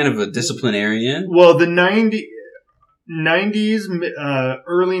was kind of a disciplinarian. Well, the 90s,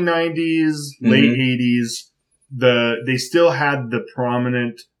 early 90s, late 80s, they still had the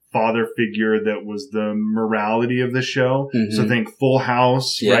prominent father figure that was the morality of the show. Mhm. So think Full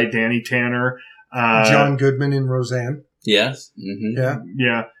House, Yeah. right? Danny Tanner. John Goodman in Roseanne. Yes. Mm-hmm. Yeah.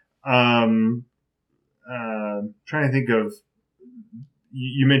 Yeah. Trying to think of,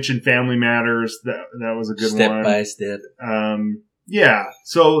 you mentioned Family Matters. That was a good Step one. by step. Yeah.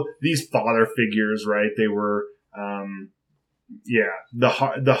 So these father figures, right? They were,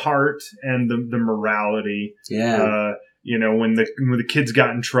 the heart and the morality. Yeah. When the kids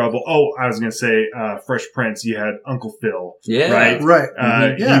got in trouble. Oh, I was going to say, Fresh Prince, you had Uncle Phil. Yeah. Right.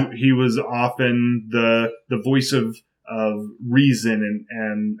 Right. Yeah. He was often the voice of reason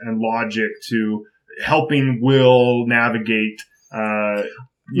and logic to helping Will navigate,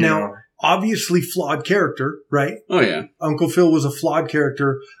 Now, obviously flawed character, right? Oh yeah. Uncle Phil was a flawed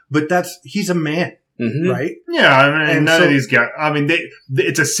character, but he's a man, Mm-hmm. right? Yeah, I mean, And none so- of these guys. I mean,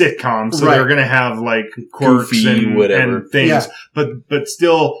 it's a sitcom, so Right. they're going to have like quirks Goofy, and whatever. and things. Yeah. But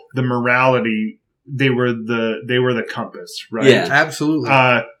still, the morality they were the compass, right? Yeah. Absolutely.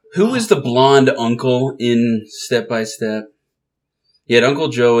 Who was the blonde uncle in Step by Step? You had Uncle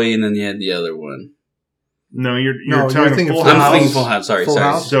Joey, and then you had the other one. No, you're No, you're talking thinking Full Full I'm House. thinking Full House. Sorry. Full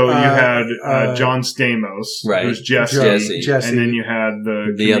House? So you Uh, had John Stamos, Right. who's Jesse, Jesse. and then you had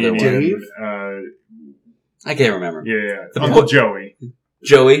The other comedian, one. I can't remember. yeah, The Uncle po- Joey.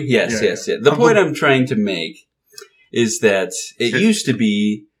 Joey? Yes, Yeah, yes, yes. The Uncle- point I'm trying to make is that it used to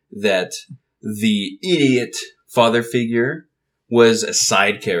be that the idiot father figure was a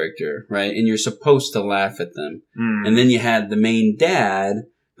side character, right? And you're supposed to laugh at them. Mm. And then you had the main dad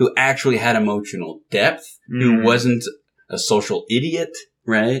who actually had emotional depth, who Mm. wasn't a social idiot,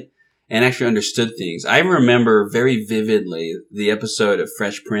 right? And actually understood things. I remember very vividly the episode of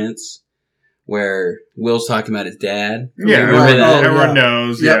Fresh Prince where Will's talking about his dad. Yeah, Remember right. that? Oh, everyone yeah.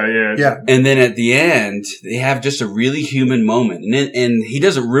 knows. Yeah. Yeah. yeah. And then at the end, they have just a really human moment. And he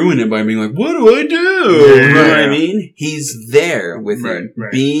doesn't ruin it by being like, what do I do? Yeah. You know what I mean? He's there with Right, him,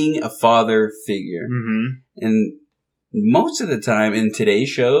 right. being a father figure. Mm-hmm. And most of the time in today's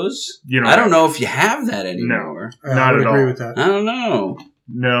shows, You know, I don't know if you have that anymore. I Not would at agree all. with that. I don't know.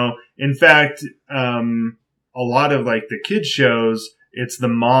 No. In fact, a lot of like the kids shows, it's the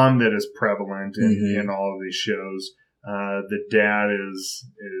mom that is prevalent Mhm. in all of these shows. The dad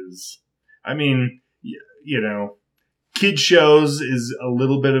is, I mean, kid shows is a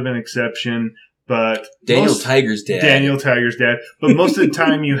little bit of an exception, but Daniel most- Tiger's dad. Daniel Tiger's dad. But most of the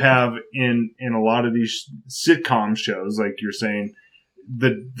time you have in a lot of these sitcom shows, like you're saying,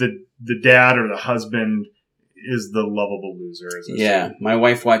 the dad or the husband is the lovable loser. As I Yeah. say. My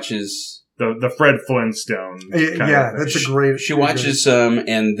wife watches, The Fred Flintstone. kind Yeah, of that's thing. a great. she watches some,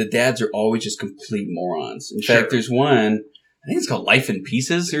 and the dads are always just complete morons. In fact, there's one, I think it's called Life in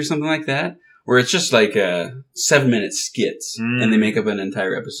Pieces or something like that, where it's just like 7-minute skits, and they make up an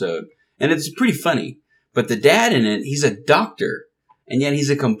entire episode. And it's pretty funny. But the dad in it, he's a doctor, and yet he's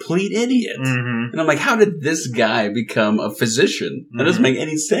a complete idiot. Mhm. And I'm like, how did this guy become a physician? That doesn't make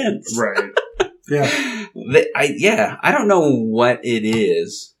any sense. Right. Yeah. I don't know what it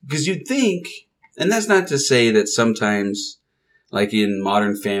is. Because you'd think, and that's not to say that sometimes, like in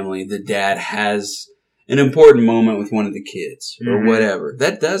Modern Family, the dad has an important moment with one of the kids or Mhm. whatever.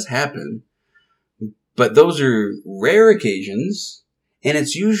 That does happen. But those are rare occasions, and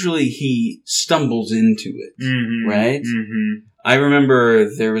it's usually he stumbles into it. Mhm. Right? Mhm. I remember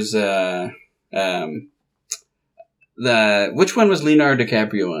there was which one was Leonardo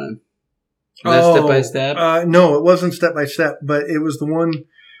DiCaprio on? Was that Step by Step? No, it wasn't Step by Step, but it was the one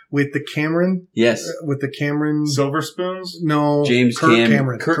with the Cameron. Yes. With the Cameron. Silver Spoons? No, James Kirk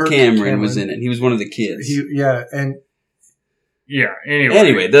Cameron. Kirk Cameron was in it. He was one of the kids. And Yeah. Anyway.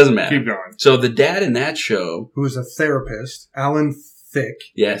 Anyway, it doesn't matter. Keep going. So the dad in that show, who was a therapist, Alan Thicke.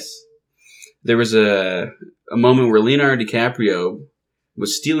 yes, there was a moment where Leonardo DiCaprio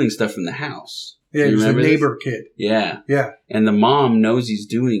was stealing stuff from the house. Yeah, You he was a remember this? neighbor kid. Yeah. Yeah. And the mom knows he's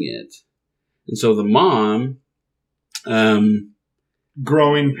doing it. And so the mom,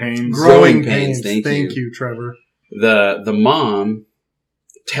 Growing Pains. Growing Pains, thank you, Trevor. the mom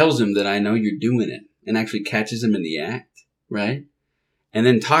tells him that I know you're doing it and actually catches him in the act, right? And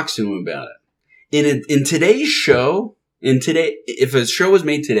then talks to him about it. In today's show, if a show was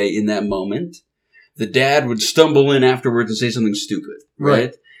made today in that moment, the dad would stumble in afterwards and say something stupid, right?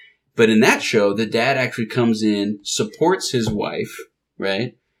 Right. But in that show, the dad actually comes in, supports his wife,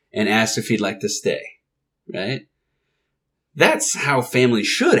 right? And asks if he'd like to stay, right? That's how families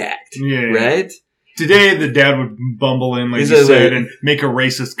should act, right? Today, the dad would bumble in, like you said, and make a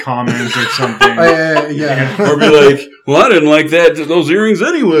racist comment or something. Or be like, well, I didn't like those earrings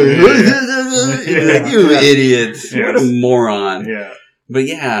anyway. You idiot. Yes. What a moron. Yeah. But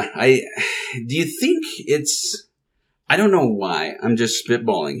do you think I don't know why, I'm just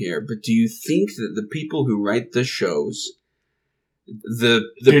spitballing here, but do you think that the people who write the shows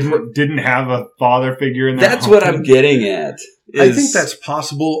didn't have a father figure in that? That's what I'm getting at. I think that's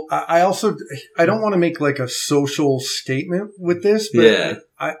possible. I don't want to make like a social statement with this, but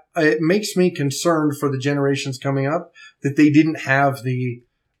it makes me concerned for the generations coming up that they didn't have the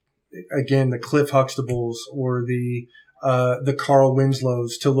Cliff Huxtables or the Carl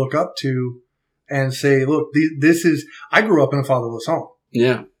Winslows to look up to and say, look, I grew up in a fatherless home.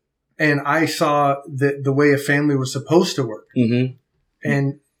 Yeah. And I saw the way a family was supposed to work. Mm-hmm.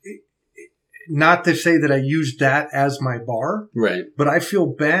 And not to say that I used that as my bar. Right. But I feel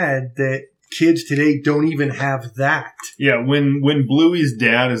bad that kids today don't even have that. Yeah, when Bluey's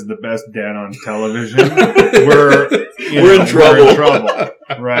dad is the best dad on television, we're in trouble.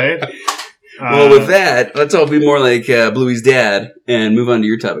 Right? Well, with that, let's all be more like Bluey's dad and move on to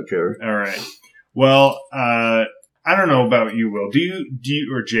your topic, Trevor. All right. Well, I don't know about you, Will. Do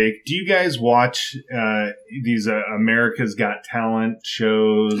you or Jake? Do you guys watch these America's Got Talent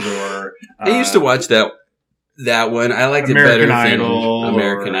shows? Or I used to watch that one. I liked American it better Idol than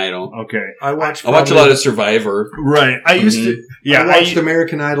American Idol. Okay, I watch a lot of Survivor. Right. I used to. Yeah, I watched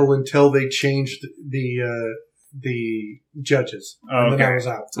American Idol until they changed the judges. And then I was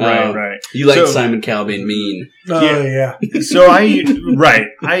out. Right. You like Simon Cowell being mean. Yeah. So I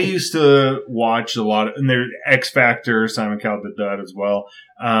used to watch a lot of, and there's X Factor, Simon Cowell did that as well.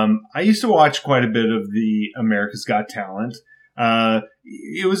 I used to watch quite a bit of the America's Got Talent.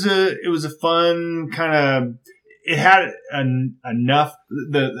 It was a fun kind of, it had enough,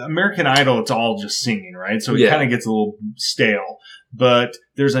 the American Idol, it's all just singing, right? So it kind of gets a little stale. But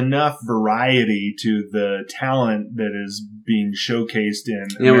there's enough variety to the talent that is being showcased in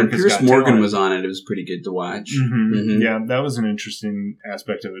when Pierce Morgan was on it was pretty good to watch. Mm-hmm. Mm-hmm. Yeah, that was an interesting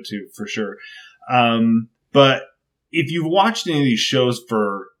aspect of it too, for sure. But if you've watched any of these shows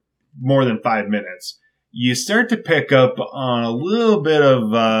for more than 5 minutes, you start to pick up on a little bit of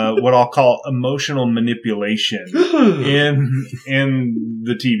what I'll call emotional manipulation in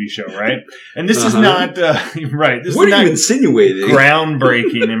the TV show, right? And this is not right. This what is are not you insinuating?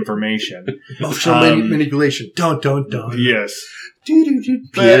 Groundbreaking information. Emotional manipulation. Don't. Yes.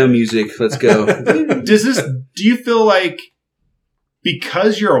 Piano music. Let's go. Do you feel like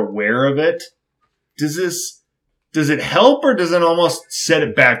because you're aware of it, does it help or does it almost set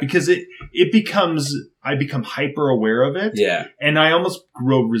it back? Because I become hyper aware of it. Yeah. And I almost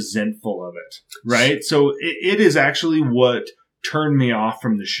grow resentful of it. Right. So it is actually what turned me off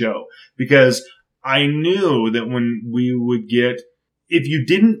from the show, because I knew that when we would if you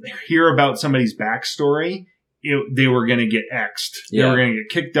didn't hear about somebody's backstory, they were going to get X'd. Yeah. They were going to get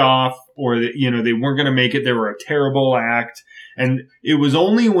kicked off, or they weren't going to make it. They were a terrible act. And it was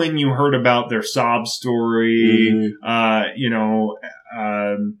only when you heard about their sob story,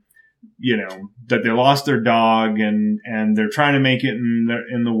 that they lost their dog and they're trying to make it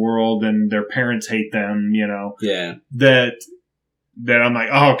in the world and their parents hate them, that I'm like,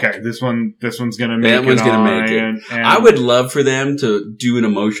 oh, okay, this one's going to make it. That one's going to make it. And I would love for them to do an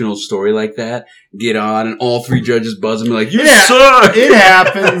emotional story like that, get on, and all three judges buzz and be like, you suck! It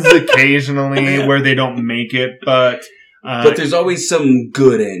happens occasionally where they don't make it, but there's always some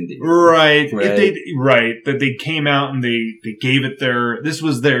good ending. Right. That they came out and they gave it this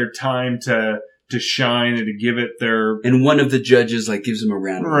was their time to shine and to give it their... And one of the judges gives them a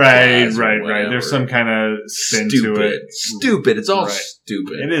round of applause. Right. There's some kind of spin to it. Stupid. It's all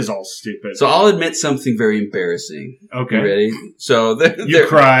stupid. It is all stupid. So I'll admit something very embarrassing. Okay. You ready? So you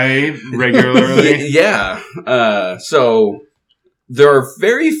cry regularly? Yeah. So there are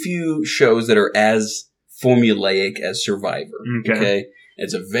very few shows that are as formulaic as Survivor. Okay.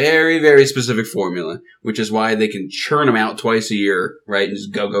 It's a very, very specific formula, which is why they can churn them out twice a year, right? And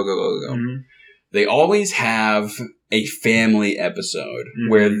just go. Mm-hmm. They always have a family episode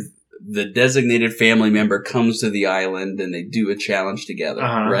where the designated family member comes to the island and they do a challenge together,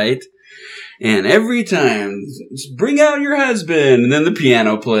 right? And every time, bring out your husband, and then the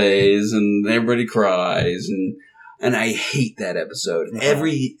piano plays and everybody cries, and I hate that episode.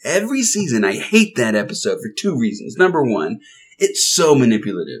 Every season, I hate that episode for two reasons. Number one, it's so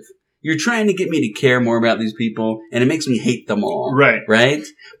manipulative. you're trying to get me to care more about these people, and it makes me hate them all. Right. Right?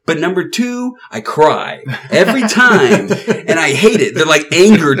 But number 2, I cry every time, and I hate it. They're like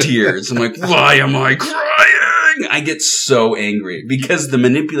anger tears. I'm like, why am I crying? I get so angry because the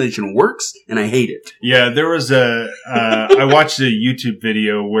manipulation works, and I hate it. Yeah, there was I watched a YouTube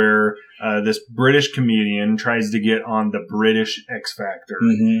video where this British comedian tries to get on the British X Factor.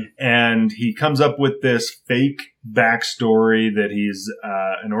 Mm-hmm. And he comes up with this fake backstory that he's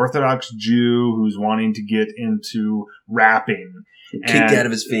an Orthodox Jew who's wanting to get into rapping. Kicked out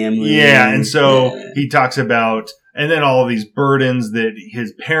of his family. Yeah, and so he talks about, and then all of these burdens that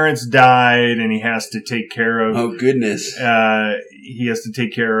his parents died and he has to take care of. Oh, goodness. He has to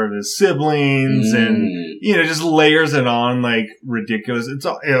take care of his siblings and, just layers it on like ridiculous. It's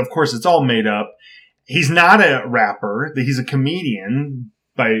all, of course, it's all made up. He's not a rapper. He's a comedian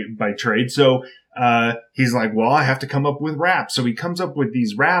by trade. So, he's like, well, I have to come up with raps. So he comes up with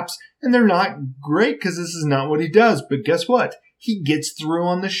these raps and they're not great because this is not what he does. But guess what? He gets through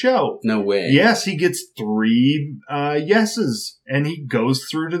on the show. No way. Yes, he gets 3 yeses, and he goes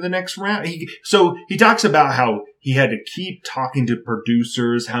through to the next round. So he talks about how he had to keep talking to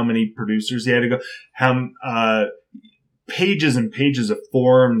producers, how many producers he had to go, how pages and pages of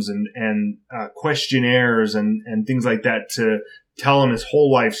forms and questionnaires and things like that to tell him his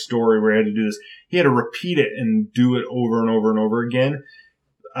whole life story where he had to do this. He had to repeat it and do it over and over and over again.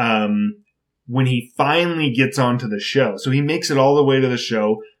 When he finally gets onto the show. So he makes it all the way to the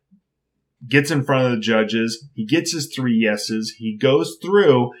show, gets in front of the judges, he gets his 3 yeses, he goes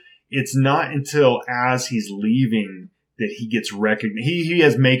through. It's not until as he's leaving that he gets recognized. He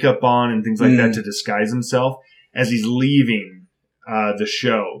has makeup on and things like that to disguise himself. As he's leaving the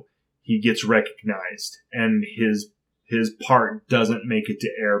show, he gets recognized, and his part doesn't make it to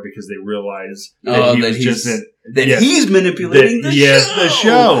air because they realize that he's manipulating the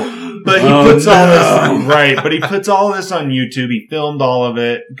show. But he puts all this right. But he puts all this on YouTube. He filmed all of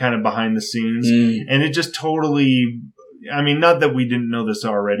it, kind of behind the scenes, and it just totally. I mean, not that we didn't know this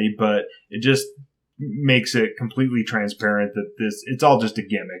already, but it just makes it completely transparent that it's all just a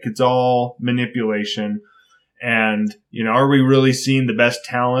gimmick. It's all manipulation. And, are we really seeing the best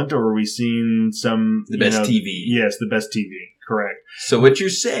talent, or are we seeing the best TV? Yes, the best TV. Correct. So what you're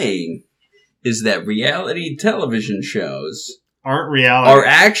saying is that reality television shows are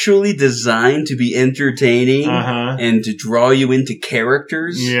actually designed to be entertaining and to draw you into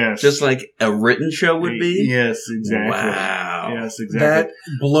characters, just like a written show would be. Yes, exactly. Wow. Yes, exactly.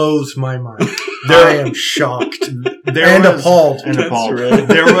 That blows my mind. I am shocked appalled. And appalled. Right.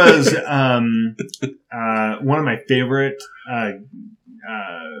 There was one of my favorite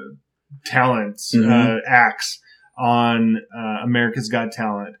talents, acts on America's Got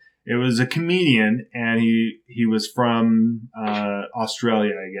Talent. It was a comedian, and he was from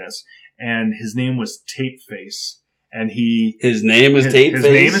Australia, I guess. And his name was Tape Face. And his name is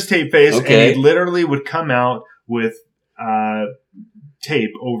Tape Face. Okay. And he literally would come out with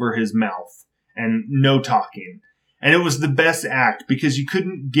tape over his mouth and no talking. And it was the best act because you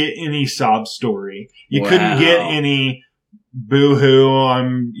couldn't get any sob story. You couldn't get any boo-hoo.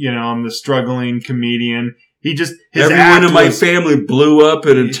 I'm the struggling comedian. Everyone in my family blew up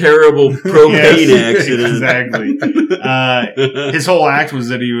in a terrible propane accident. Exactly. His whole act was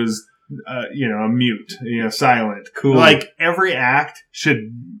that he was, a mute, silent. Cool. Like every act should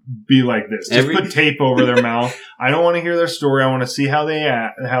be like this. Just put tape over their mouth. I don't want to hear their story. I want to see how they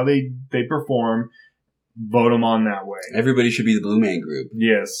act, how they perform. Vote them on that way. Everybody should be the Blue Man Group.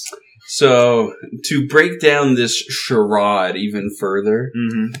 Yes. So to break down this charade even further.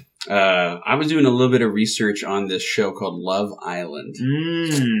 I was doing a little bit of research on this show called Love Island.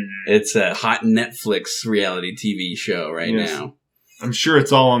 It's a hot Netflix reality TV show now. I'm sure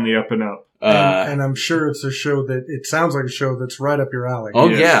it's all on the up and up. And I'm sure it's a show it sounds like a show that's right up your alley. Oh,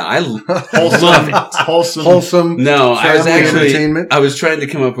 yeah. I love it. Wholesome. No, entertainment. I was trying to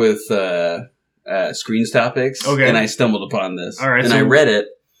come up with screens topics. Okay. And I stumbled upon this. All right. And I read it.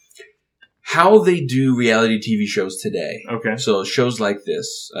 How they do reality TV shows today. Okay. So shows like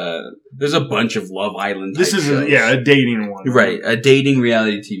this, there's a bunch of Love Island type This is shows. a dating one. Right, a dating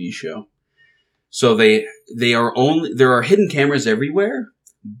reality TV show. So there are hidden cameras everywhere,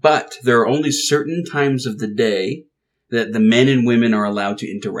 but there are only certain times of the day that the men and women are allowed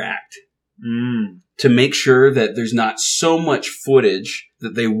to interact. To make sure that there's not so much footage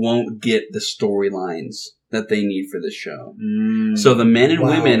that they won't get the storylines that they need for the show. So the men and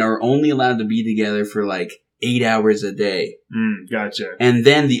women are only allowed to be together for like 8 hours a day. Gotcha. And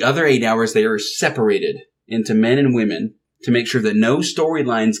then the other 8 hours, they are separated into men and women to make sure that no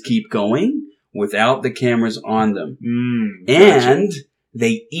storylines keep going without the cameras on them. Gotcha. And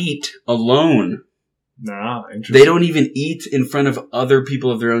they eat alone. Nah, interesting. They don't even eat in front of other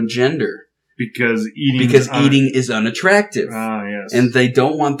people of their own gender. Because eating is unattractive. Ah, yes. And they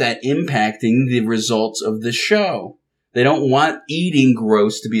don't want that impacting the results of the show. They don't want eating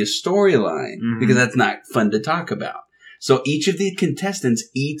gross to be a storyline because that's not fun to talk about. So each of the contestants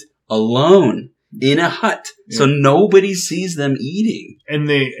eat alone in a hut. Yeah. So nobody sees them eating. And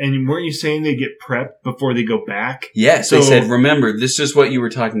weren't you saying they get prepped before they go back? Yes, they said, remember, this is what you were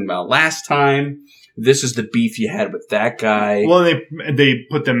talking about last time. This is the beef you had with that guy. Well, they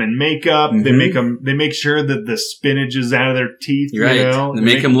put them in makeup. They make sure that the spinach is out of their teeth. Right. You know? They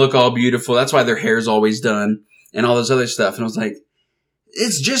make them look all beautiful. That's why their hair's always done and all this other stuff. And I was like,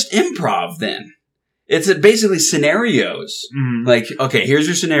 it's just improv then. It's basically scenarios. Mm-hmm. Like, okay, here's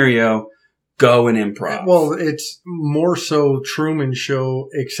your scenario. Go and improv. Well, it's more so Truman Show,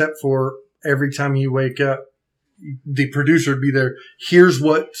 except for every time you wake up, the producer would be there. Here's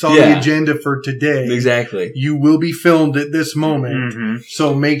what's on the agenda for today. Exactly. You will be filmed at this moment.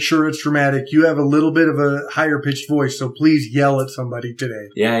 So make sure it's dramatic. You have a little bit of a higher pitched voice, so please yell at somebody today.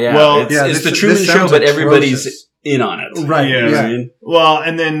 Yeah, yeah. Well, it's the Truman Show, but everybody's in on it. Right. Yeah. Well,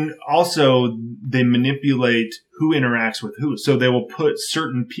 and then also they manipulate who interacts with who. So they will put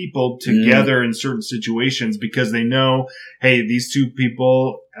certain people together in certain situations because they know, hey, these two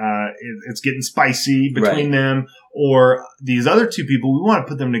people, it's getting spicy between them. Or these other two people, we want to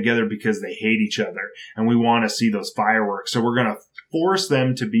put them together because they hate each other and we want to see those fireworks. So we're going to force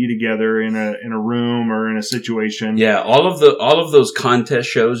them to be together in a room or in a situation. Yeah, all of those contest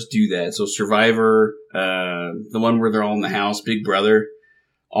shows do that. So Survivor, the one where they're all in the house, Big Brother,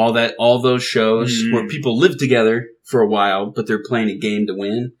 all those shows where people live together for a while, but they're playing a game to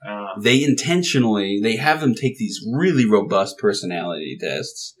win. They have them take these really robust personality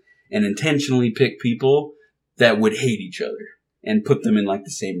tests and intentionally pick people that would hate each other and put them in like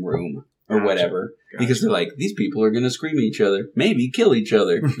the same room or whatever. Because they're like, these people are going to scream at each other, maybe kill each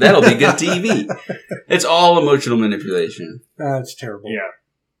other. That'll be good TV. It's all emotional manipulation. That's terrible. Yeah.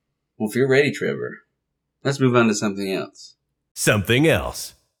 Well, if you're ready, Trevor, let's move on to something else. Something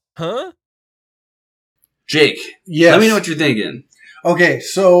else. Huh? Jake, yes. Let me know what you're thinking. Okay,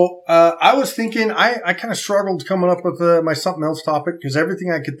 so I was thinking, I kind of struggled coming up with my something else topic because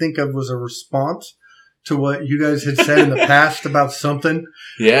everything I could think of was a response to what you guys had said in the past about something.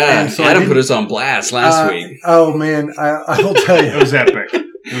 Yeah, so Adam put us on blast last week. Oh, man, I will tell you. It was epic.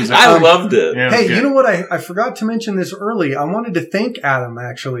 I loved it. Yeah, hey, you know what? I forgot to mention this early. I wanted to thank Adam,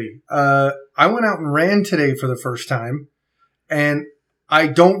 actually. I went out and ran today for the first time, and I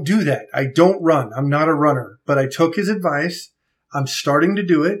don't do that. I don't run. I'm not a runner. But I took his advice. I'm starting to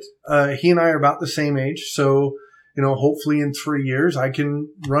do it. He and I are about the same age, so hopefully in 3 years I can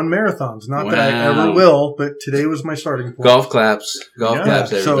run marathons. Not that I ever will, but today was my starting point. Golf claps,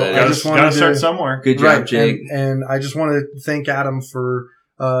 everybody. So I just wanted to start somewhere. Good job, Jake. And I just want to thank Adam for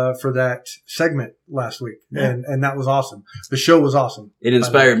that segment last week, and that was awesome. The show was awesome. It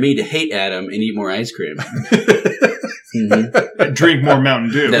inspired me to hate Adam and eat more ice cream. Drink more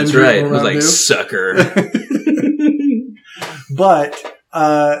Mountain Dew. That's right. I was like, sucker. But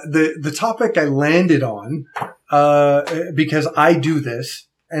the topic I landed on, because I do this,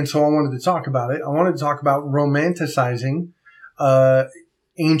 and so I wanted to talk about it. I wanted to talk about romanticizing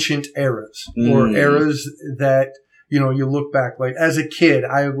ancient eras or eras that, you look back. Like as a kid,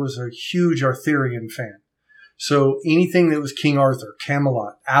 I was a huge Arthurian fan. So anything that was King Arthur,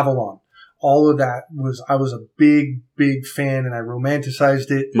 Camelot, Avalon, all of that I was a big, big fan, and I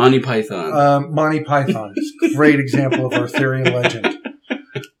romanticized it. Monty Python. Monty Python is a great example of Arthurian legend.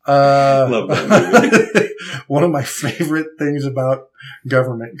 Love that movie. One of my favorite things about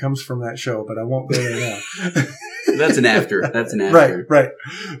government comes from that show, but I won't go there now. That's an after. Right.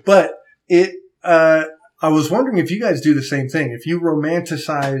 But I was wondering if you guys do the same thing. If you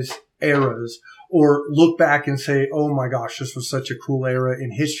romanticize eras or look back and say, oh my gosh, this was such a cool era in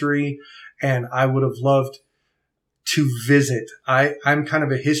history and I would have loved to visit. I'm kind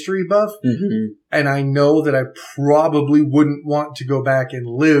of a history buff, and I know that I probably wouldn't want to go back and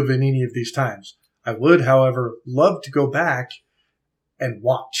live in any of these times. I would, however, love to go back and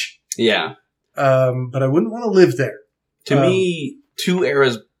watch. Yeah. But I wouldn't want to live there. To me, two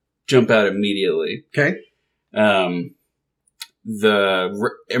eras jump out immediately. Okay. The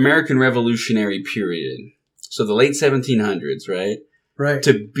American Revolutionary period. So the late 1700s, right? Right.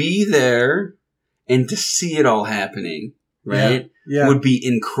 To be there and to see it all happening, right? Yeah. Would be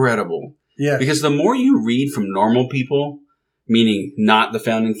incredible. Yeah. Because the more you read from normal people, meaning not the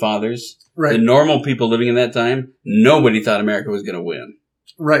founding fathers, right. the normal people living in that time, nobody thought America was going to win.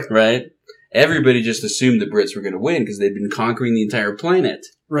 Right. Right? everybody just assumed the Brits were going to win because they'd been conquering the entire planet.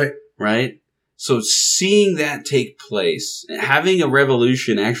 Right. Right? So seeing that take place, having a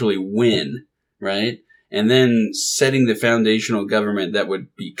revolution actually win, right? And then setting the foundational government that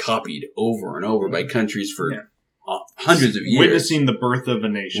would be copied over and over by countries for hundreds of years. Witnessing the birth of a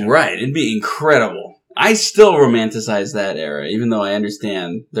nation. Right. It'd be incredible. I still romanticize that era, even though I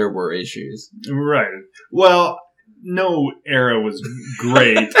understand there were issues. Right. Well, no era was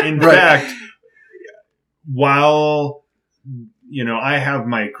great. In Right. fact, while, I have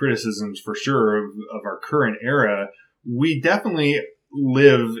my criticisms for sure of our current era, we definitely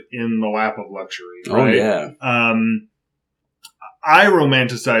live in the lap of luxury. Right? Oh, yeah. I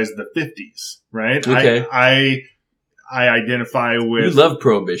romanticize the 50s, right? Okay. I identify with... You love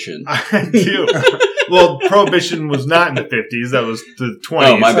Prohibition. I do. Well, Prohibition was not in the 50s. That was the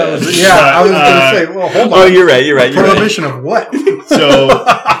 20s. Oh, my bad. Yeah, I was going to say, well, hold on. Oh, you're right. Prohibition of what? So...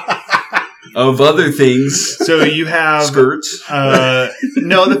 Of other things. So you have... Skirts.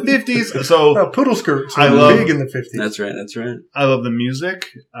 No, the 50s. So... poodle skirts were I love- big in the 50s. That's right. I love the music.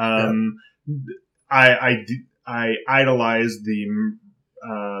 I idolize the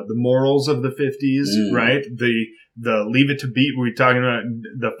morals of the 50s, right? The Leave It to Beaver. We're talking about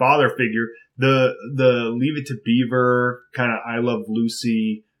the father figure. The Leave It to Beaver kind of I Love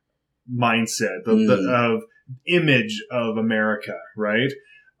Lucy mindset. Of image of America, right?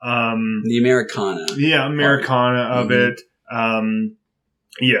 The Americana. Yeah, Americana of it.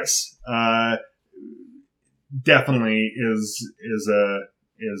 Yes. Definitely is a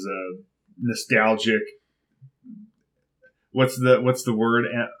nostalgic. What's the word?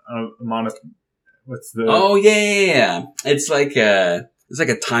 What's the? Oh yeah. It's like a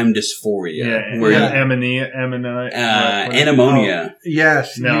time dysphoria. Where Anemonia.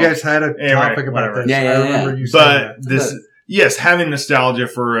 Yes, No. you guys had a topic about whatever. this. Yeah, I remember you saying But this. Yes, having nostalgia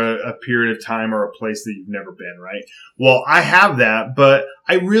for a period of time or a place that you've never been, right? Well, I have that, but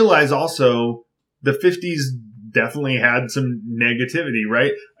I realize also the 50s definitely had some negativity,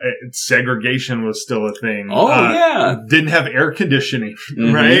 right? Segregation was still a thing. Oh, yeah. Didn't have air conditioning,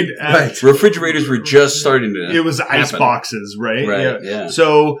 Mhm. right? Right. Refrigerators were just starting to. It was ice happen. boxes, right? Right. Yeah.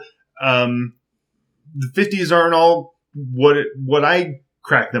 So, the 50s aren't all what I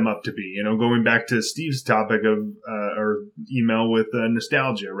crack them up to be, going back to Steve's topic of, or email with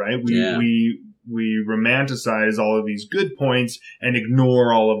nostalgia, right? We romanticize all of these good points and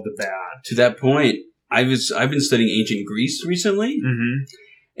ignore all of the bad. To that point, I've been studying ancient Greece recently, Mm-hmm.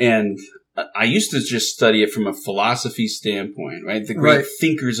 and I used to just study it from a philosophy standpoint, right? The great Right.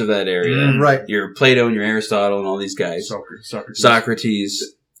 thinkers of that area, Right. your Plato and your Aristotle and all these guys,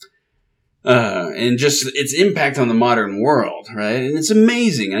 Socrates. And just its impact on the modern world, right? And it's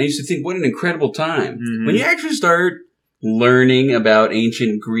amazing. I used to think, what an incredible time. Mhm. When you actually start learning about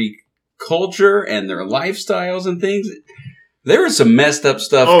ancient Greek culture and their lifestyles and things, there was some messed up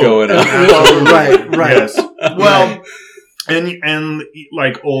stuff going on. Right. Yes. Well, and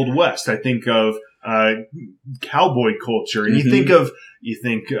like Old West, I think of cowboy culture, and Mhm. you think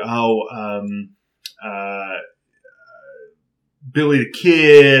Billy the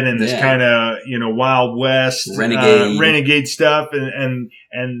Kid and this kind of Wild West renegade stuff, and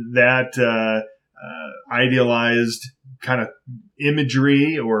that idealized kind of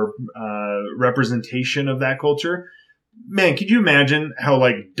imagery or representation of that culture. Man, could you imagine how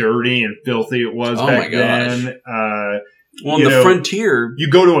dirty and filthy it was back my gosh. then? Well, on the frontier, You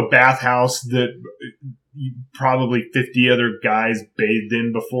go to a bathhouse that probably 50 other guys bathed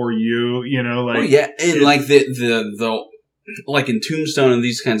in before you. and the like in Tombstone and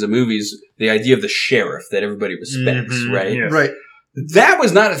these kinds of movies, the idea of the sheriff that everybody respects, Mhm, right? yes. Right. That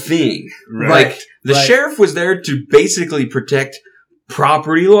was not a thing. Right. Like the sheriff was there to basically protect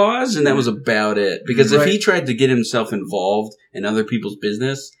property laws, and that was about it. Because if he tried to get himself involved in other people's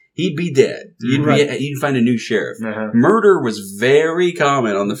business, he'd be dead. He'd find a new sheriff. Uh-huh. Murder was very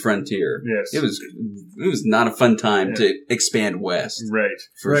common on the frontier. Yes. It was not a fun time to expand west, Right.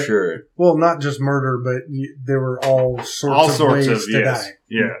 for sure. Well, not just murder, but there were all sorts of ways to yes. die.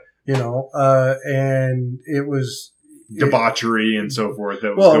 Yeah. And it was Debauchery and so forth.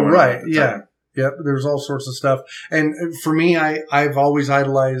 That was well, going on right, at the yeah. time. Yep, there's all sorts of stuff. And for me, I've always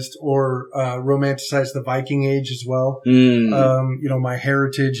idolized or romanticized the Viking Age as well. Mm. My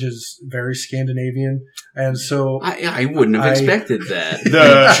heritage is very Scandinavian. And so I wouldn't have expected that.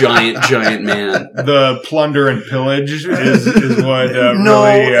 The- giant man. The plunder and pillage is what No,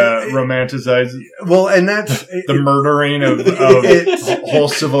 really romanticizes well, and that's the murdering of whole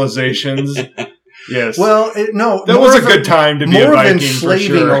civilizations. Yes. Well, that was a good time to be a Viking for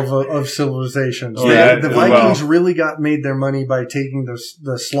sure. of civilizations. Oh, yeah, the Vikings really made their money by taking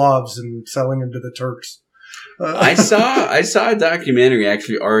the Slavs and selling them to the Turks. I saw a documentary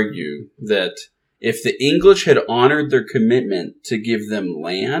actually argue that if the English had honored their commitment to give them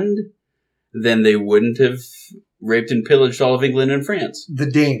land, then they wouldn't have raped and pillaged all of England and France. The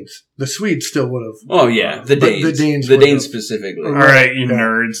Danes. The Swedes still would have. Oh, yeah. The Danes. The Danes specifically. All right, you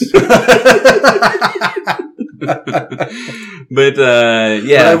nerds. But,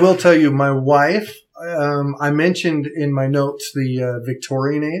 yeah. But I will tell you, my wife, I mentioned in my notes the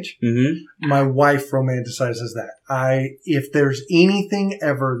Victorian age. Mm-hmm. My wife romanticizes that. If there's anything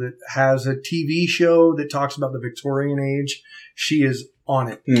ever that has a TV show that talks about the Victorian age, she is on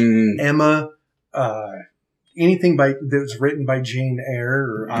it. Mm. Emma, anything that was written by Jane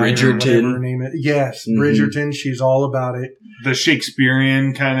Eyre or Bridgerton, whatever her name is. Yes, mm-hmm. Bridgerton. She's all about it. The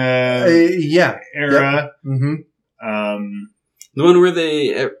Shakespearean kind of era. Yep. Mm-hmm. The one where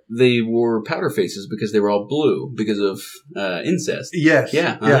they wore powder faces because they were all blue because of incest. Yes.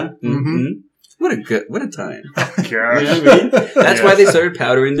 Yeah. Yeah. Mm-hmm. What a time. Gosh. You know what I mean? That's why they started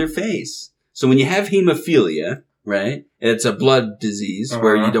powdering their face. So when you have hemophilia, right, it's a blood disease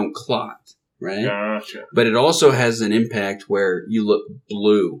where you don't clot, right? Gotcha. But it also has an impact where you look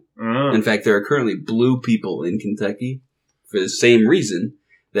blue. In fact, there are currently blue people in Kentucky for the same reason.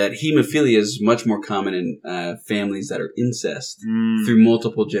 That hemophilia is much more common in families that are incest through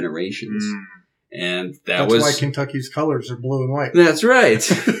multiple generations. And that's why Kentucky's colors are blue and white. That's right.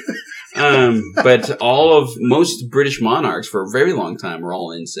 But most British monarchs for a very long time were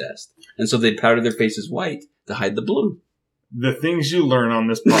all incest. And so they'd powder their faces white to hide the blue. The things you learn on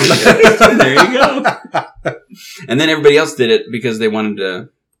this podcast. There you go. And then everybody else did it because they wanted to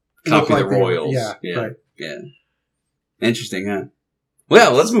copy the royals. Right. Yeah. Interesting, huh?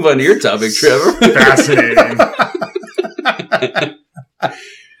 Well, let's move on to your topic, Trevor. Fascinating.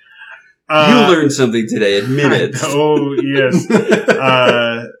 You learned something today. Admit it. Oh, yes.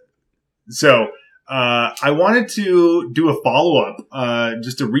 So I wanted to do a follow-up,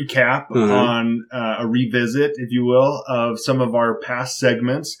 just a recap on a revisit, if you will, of some of our past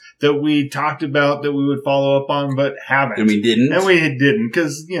segments that we talked about that we would follow up on, but haven't. And we didn't? And we didn't,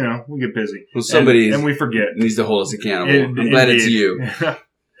 because, we get busy. Well, somebody and we forget. Needs to hold us accountable. I'm glad it's you.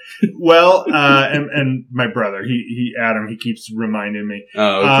 Well, and my brother, Adam, he keeps reminding me.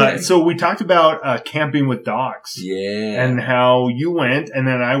 Oh, okay. So we talked about camping with dogs. Yeah. And how you went, and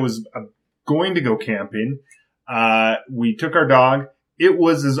then I was going to go camping. We took our dog. It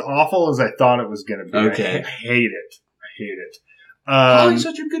was as awful as I thought it was going to be. Okay. I hate it. Holly's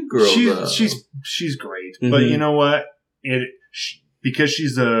such a good girl. She's great. Mm-hmm. But you know what? Because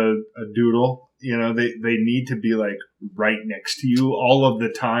she's a doodle, they need to be like right next to you all of the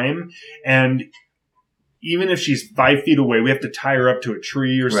time. And even if she's 5 feet away, we have to tie her up to a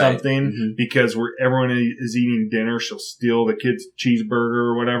tree or something because everyone is eating dinner. She'll steal the kid's cheeseburger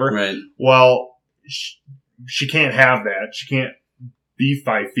or whatever. Right. Well, she can't have that. She can't be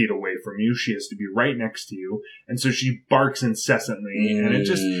 5 feet away from you. She has to be right next to you. And so she barks incessantly.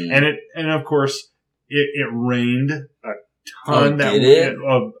 And of course, it rained a ton. A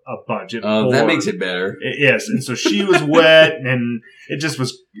bunch. That makes it better. Yes. And so she was wet and it just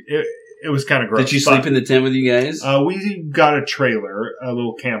was, it was kind of gross. Did she sleep in the tent with you guys? We got a trailer, a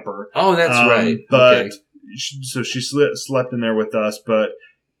little camper. Oh, that's right. But so she slept in there with us. But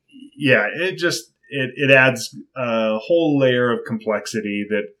yeah, it adds a whole layer of complexity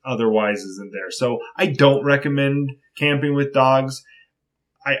that otherwise isn't there. So I don't recommend camping with dogs.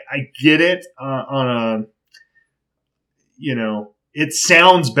 I get it on a, it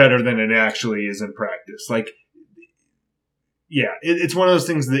sounds better than it actually is in practice. Like, yeah, it's one of those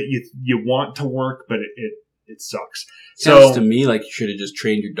things that you want to work, but it sucks. Sounds to me like you should have just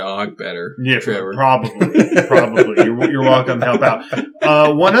trained your dog better. Yeah, Trevor. Probably. You're welcome to help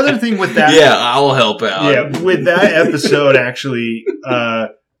out. One other thing with that. Yeah, I'll help out. Yeah, with that episode, actually, I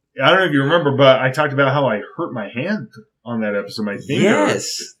don't know if you remember, but I talked about how I hurt my hand on that episode, my finger.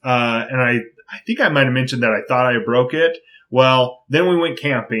 Yes. And I think I might have mentioned that I thought I broke it. Well, then we went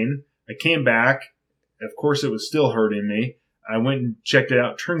camping. I came back. Of course, it was still hurting me. I went and checked it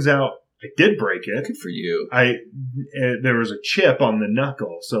out. Turns out I did break it. Good for you. There was a chip on the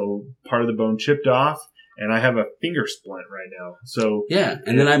knuckle, so part of the bone chipped off, and I have a finger splint right now. So yeah,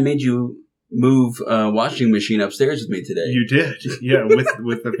 and then I made you move a washing machine upstairs with me today. You did, yeah,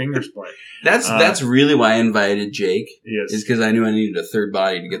 with the finger splint. That's really why I invited Jake. Yes, is because I knew I needed a third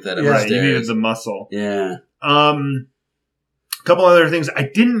body to get that upstairs. Right, you needed the muscle. Yeah. A couple other things.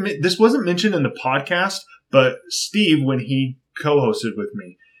 This wasn't mentioned in the podcast, but Steve, when he co-hosted with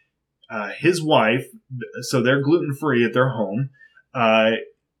me, his wife, so they're gluten-free at their home.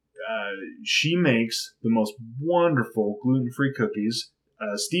 She makes the most wonderful gluten-free cookies.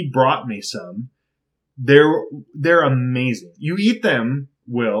 Steve brought me some. They're amazing. You eat them,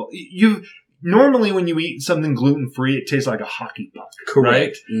 Will. Normally when you eat something gluten-free, it tastes like a hockey puck. Correct.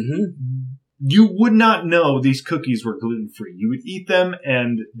 Right? Mm-hmm. You would not know these cookies were gluten-free. You would eat them,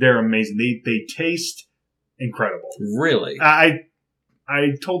 and they're amazing. They taste incredible. Really? I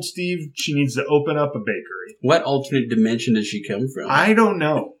told Steve she needs to open up a bakery. What alternate dimension does she come from? I don't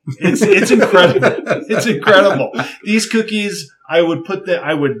know. It's incredible. It's incredible. These cookies, I would put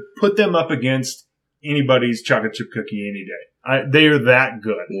them up against anybody's chocolate chip cookie any day. They are that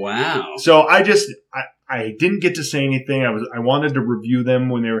good. Wow. So I didn't get to say anything. I wanted to review them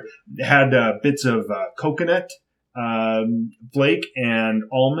when they had bits of coconut flake and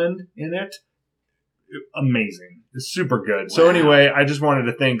almond in it. Amazing. It's super good. Wow. So anyway, I just wanted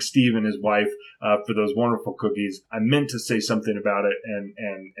to thank Steve and his wife for those wonderful cookies. I meant to say something about it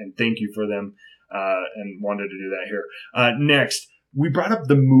and thank you for them and wanted to do that here. Next, we brought up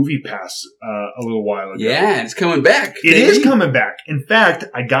the Movie Pass a little while ago. Yeah, it's coming back. It is coming back. In fact,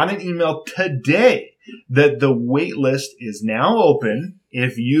 I got an email today that the wait list is now open.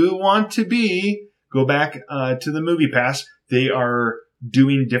 If you want to go back to the Movie Pass, they are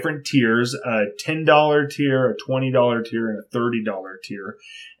doing different tiers, a $10 tier, a $20 tier, and a $30 tier.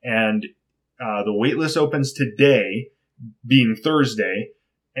 And the wait list opens today, being Thursday,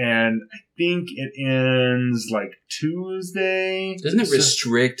 and I think it ends like Tuesday. Doesn't it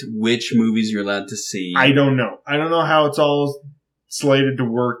restrict which movies you're allowed to see? I don't know. I don't know how it's all slated to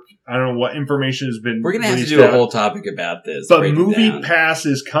work. I don't know what information has been. We're going to have to do a whole topic about this. But Movie Pass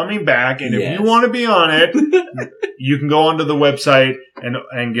is coming back, and if you want to be on it, you can go onto the website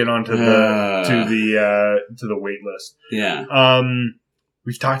and get onto the wait list. Yeah.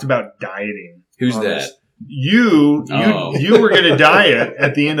 We've talked about dieting. Who's that? You were going to diet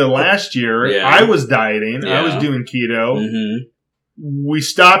at the end of last year. Yeah. I was dieting. Yeah. I was doing keto. Mm-hmm. We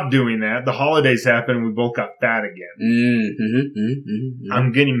stopped doing that. The holidays happened, and we both got fat again. Mm-hmm. Mm-hmm.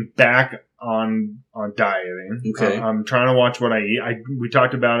 I'm getting back on dieting. Okay. I'm trying to watch what I eat. We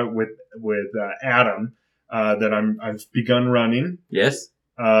talked about it with Adam that I've begun running. Yes.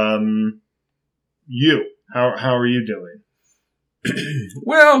 You, how are you doing?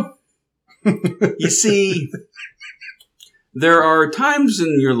 Well, you see, there are times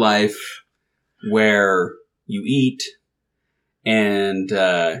in your life where you eat and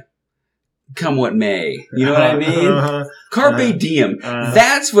come what may. You know what I mean? Carpe diem.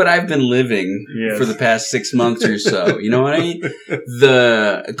 That's what I've been living for the past 6 months or so. You know what I mean?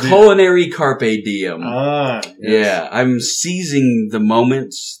 The culinary carpe diem. Yes. Yeah. I'm seizing the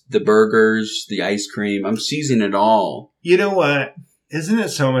moments, the burgers, the ice cream. I'm seizing it all. You know what? Isn't it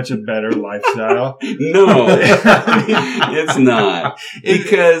so much a better lifestyle? No, it's not.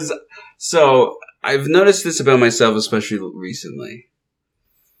 Because, so, I've noticed this about myself, especially recently.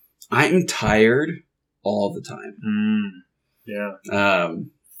 I'm tired all the time. Yeah.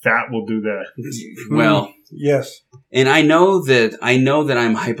 Fat will do that. Well, yes. And I know that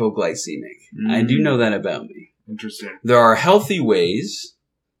I'm hypoglycemic. I do know that about me. Interesting. There are healthy ways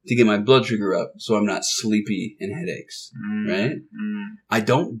to get my blood sugar up so I'm not sleepy and headaches. Right? I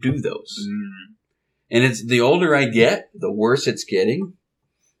don't do those. And it's the older I get, the worse it's getting.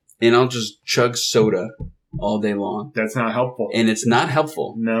 And I'll just chug soda all day long. That's not helpful. And it's not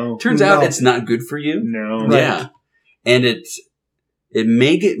helpful. No. Turns out it's not good for you. No. Right. Yeah. And it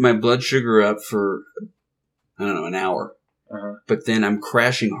may get my blood sugar up for, I don't know, an hour. But then I'm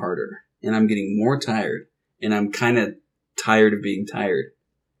crashing harder. And I'm getting more tired. And I'm kind of tired of being tired.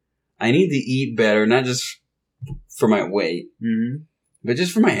 I need to eat better, not just for my weight, but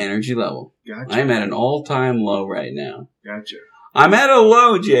just for my energy level. Gotcha. I'm at an all-time low right now. Gotcha. I'm at a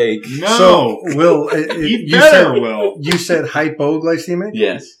low, Jake. No. So, Will, you said hypoglycemic?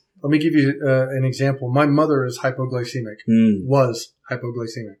 Yes. Let me give you an example. My mother is hypoglycemic. Was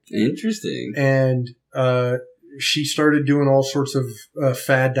hypoglycemic. Interesting. And she started doing all sorts of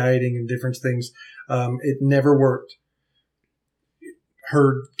fad dieting and different things. It never worked.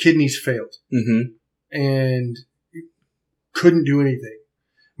 Her kidneys failed. And couldn't do anything.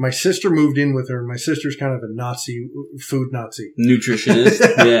 My sister moved in with her, and my sister's kind of a Nazi, food Nazi. Nutritionist,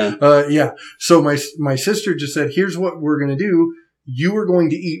 yeah. Yeah. So my sister just said, here's what we're going to do. You are going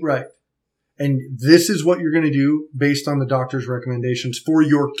to eat right. And this is what you're going to do based on the doctor's recommendations for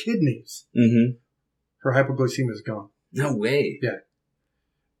your kidneys. Her hypoglycemia is gone. No way. Yeah.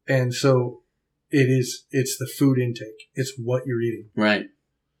 And so it's the food intake. It's what you're eating. Right.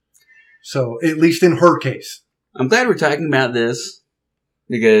 So at least in her case. I'm glad we're talking about this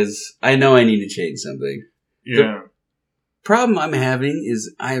because I know I need to change something. Yeah. Problem I'm having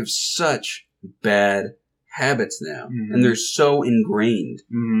is I have such bad habits now, and they're so ingrained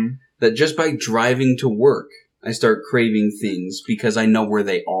that just by driving to work, I start craving things because I know where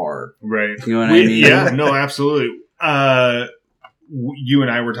they are. Right. You know what I mean? Yeah, no, absolutely. You and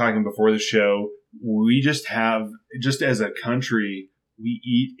I were talking before the show. We just as a country, we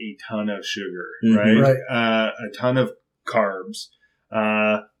eat a ton of sugar, right? A ton of carbs.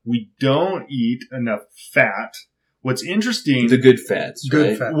 We don't eat enough fat. What's interesting... The good fats, good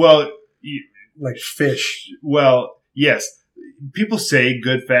right? fat. Well... Like fish. Well, yes. People say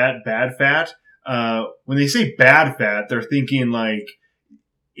good fat, bad fat. When they say bad fat, they're thinking like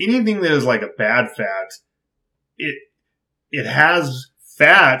anything that is like a bad fat, it has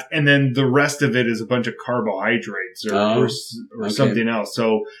fat, and then the rest of it is a bunch of carbohydrates or something else.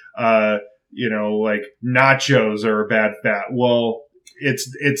 So, like nachos are a bad fat. Well, it's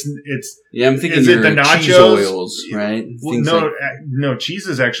yeah. I'm thinking is it the nachos? Cheese oils, right? Well, no, cheese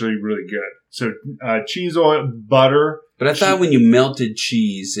is actually really good. So cheese oil, butter. But I thought when you melted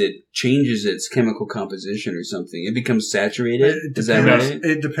cheese, it changes its chemical composition or something. It becomes saturated. Is that right?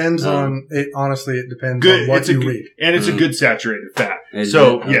 It depends on it. Honestly, it depends on what you eat, and it's a good saturated fat.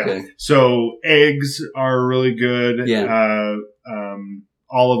 Okay. So eggs are really good. Yeah.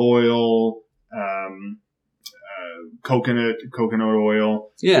 Olive oil, coconut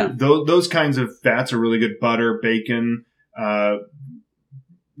oil. Yeah. Those kinds of fats are really good. Butter, bacon,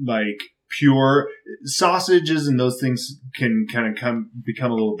 like pure sausages and those things can kind of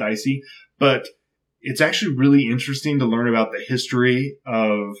become a little dicey, but it's actually really interesting to learn about the history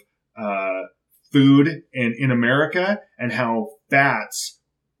of food in America and how fats.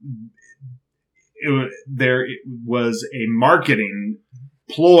 There was a marketing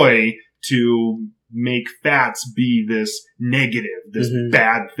ploy to make fats be this negative, this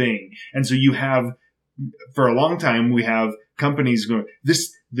bad thing, and so you have, for a long time, we have companies going,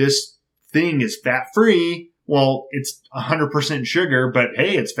 this thing is fat free. Well, it's 100% sugar, but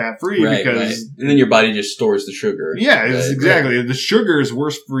hey, it's fat free because, and then your body just stores the sugar. Yeah, exactly. Yeah. The sugar is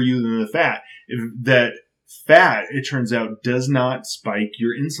worse for you than the fat. That fat, it turns out, does not spike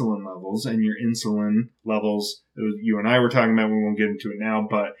your insulin levels, and your insulin levels, you and I were talking about, we won't get into it now,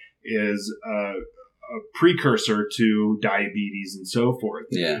 but is a precursor to diabetes and so forth.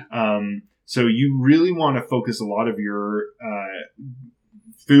 Yeah. So you really want to focus a lot of your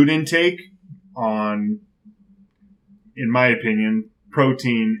food intake on, in my opinion,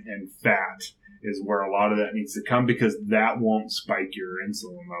 protein and fat is where a lot of that needs to come, because that won't spike your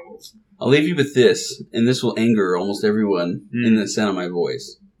insulin levels. I'll leave you with this, and this will anger almost everyone in the sound of my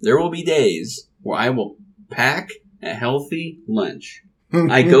voice. There will be days where I will pack a healthy lunch.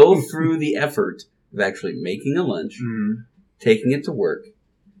 I go through the effort of actually making a lunch, taking it to work,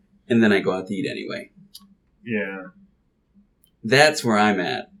 and then I go out to eat anyway. Yeah. That's where I'm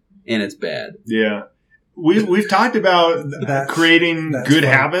at, and it's bad. Yeah. We've talked about creating good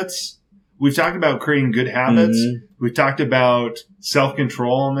habits. We've talked about creating good habits. We've talked about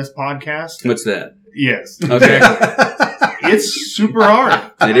self-control on this podcast. What's that? Yes. Okay. It's super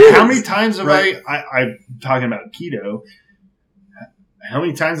hard. It is. How many times have I'm talking about keto. How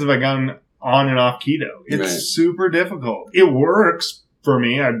many times have I gone on and off keto? It's super difficult. It works for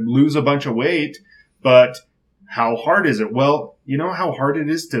me. I lose a bunch of weight, but how hard is it? Well, you know how hard it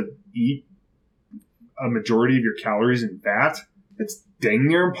is to eat a majority of your calories in fat? It's dang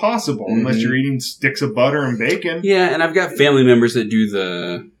near impossible unless you're eating sticks of butter and bacon. Yeah, and I've got family members that do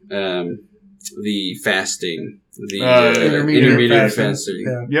the fasting, intermediate fasting.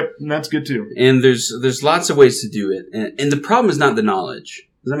 Yeah. Yep, and that's good too. And there's lots of ways to do it, and the problem is not the knowledge.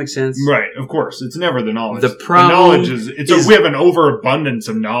 Does that make sense? Right, of course. It's never the knowledge. The problem we have an overabundance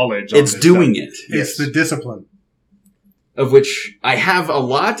of knowledge. It's doing it. It's the discipline. Of which I have a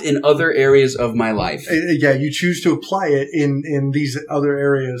lot in other areas of my life. Yeah, you choose to apply it in these other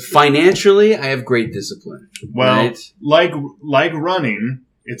areas. Financially, I have great discipline. Well, like running,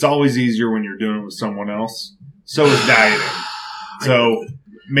 it's always easier when you're doing it with someone else. So is dieting. So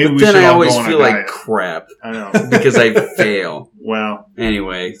maybe we should all go on a diet. Then I always feel like crap. I know. Because I fail. Well.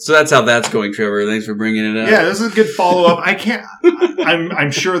 Anyway, so that's how that's going, Trevor. Thanks for bringing it up. Yeah, this is a good follow-up.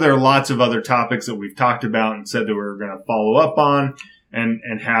 I'm sure there are lots of other topics that we've talked about and said that we're going to follow up on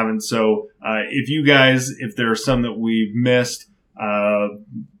and haven't. So if there are some that we've missed,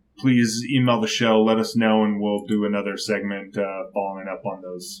 please email the show, let us know, and we'll do another segment following up on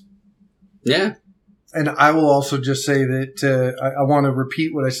those. Yeah. And I will also just say that I want to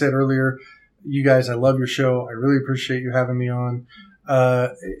repeat what I said earlier. You guys, I love your show. I really appreciate you having me on.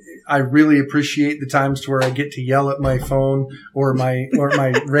 I really appreciate the times to where I get to yell at my phone or my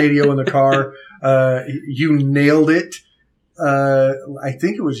radio in the car. You nailed it. I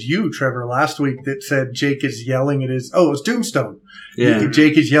think it was you, Trevor, last week that said Jake is yelling at his. Oh, it was Tombstone. Yeah,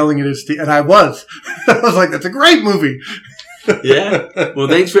 Jake is yelling at his, and I was. I was like, that's a great movie. Yeah. Well,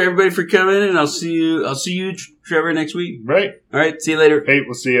 thanks for everybody for coming, and I'll see you, Trevor, next week. Right. All right. See you later. Hey,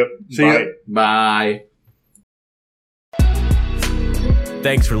 we'll see you. See ya. Bye.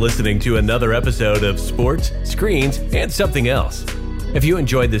 Thanks for listening to another episode of Sports, Screens, and Something Else. If you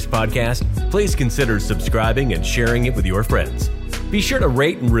enjoyed this podcast, please consider subscribing and sharing it with your friends. Be sure to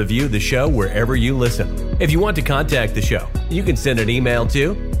rate and review the show wherever you listen. If you want to contact the show, you can send an email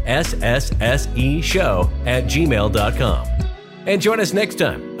to ssseshow@gmail.com. And join us next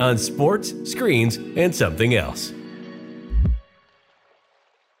time on Sports, Screens, and Something Else.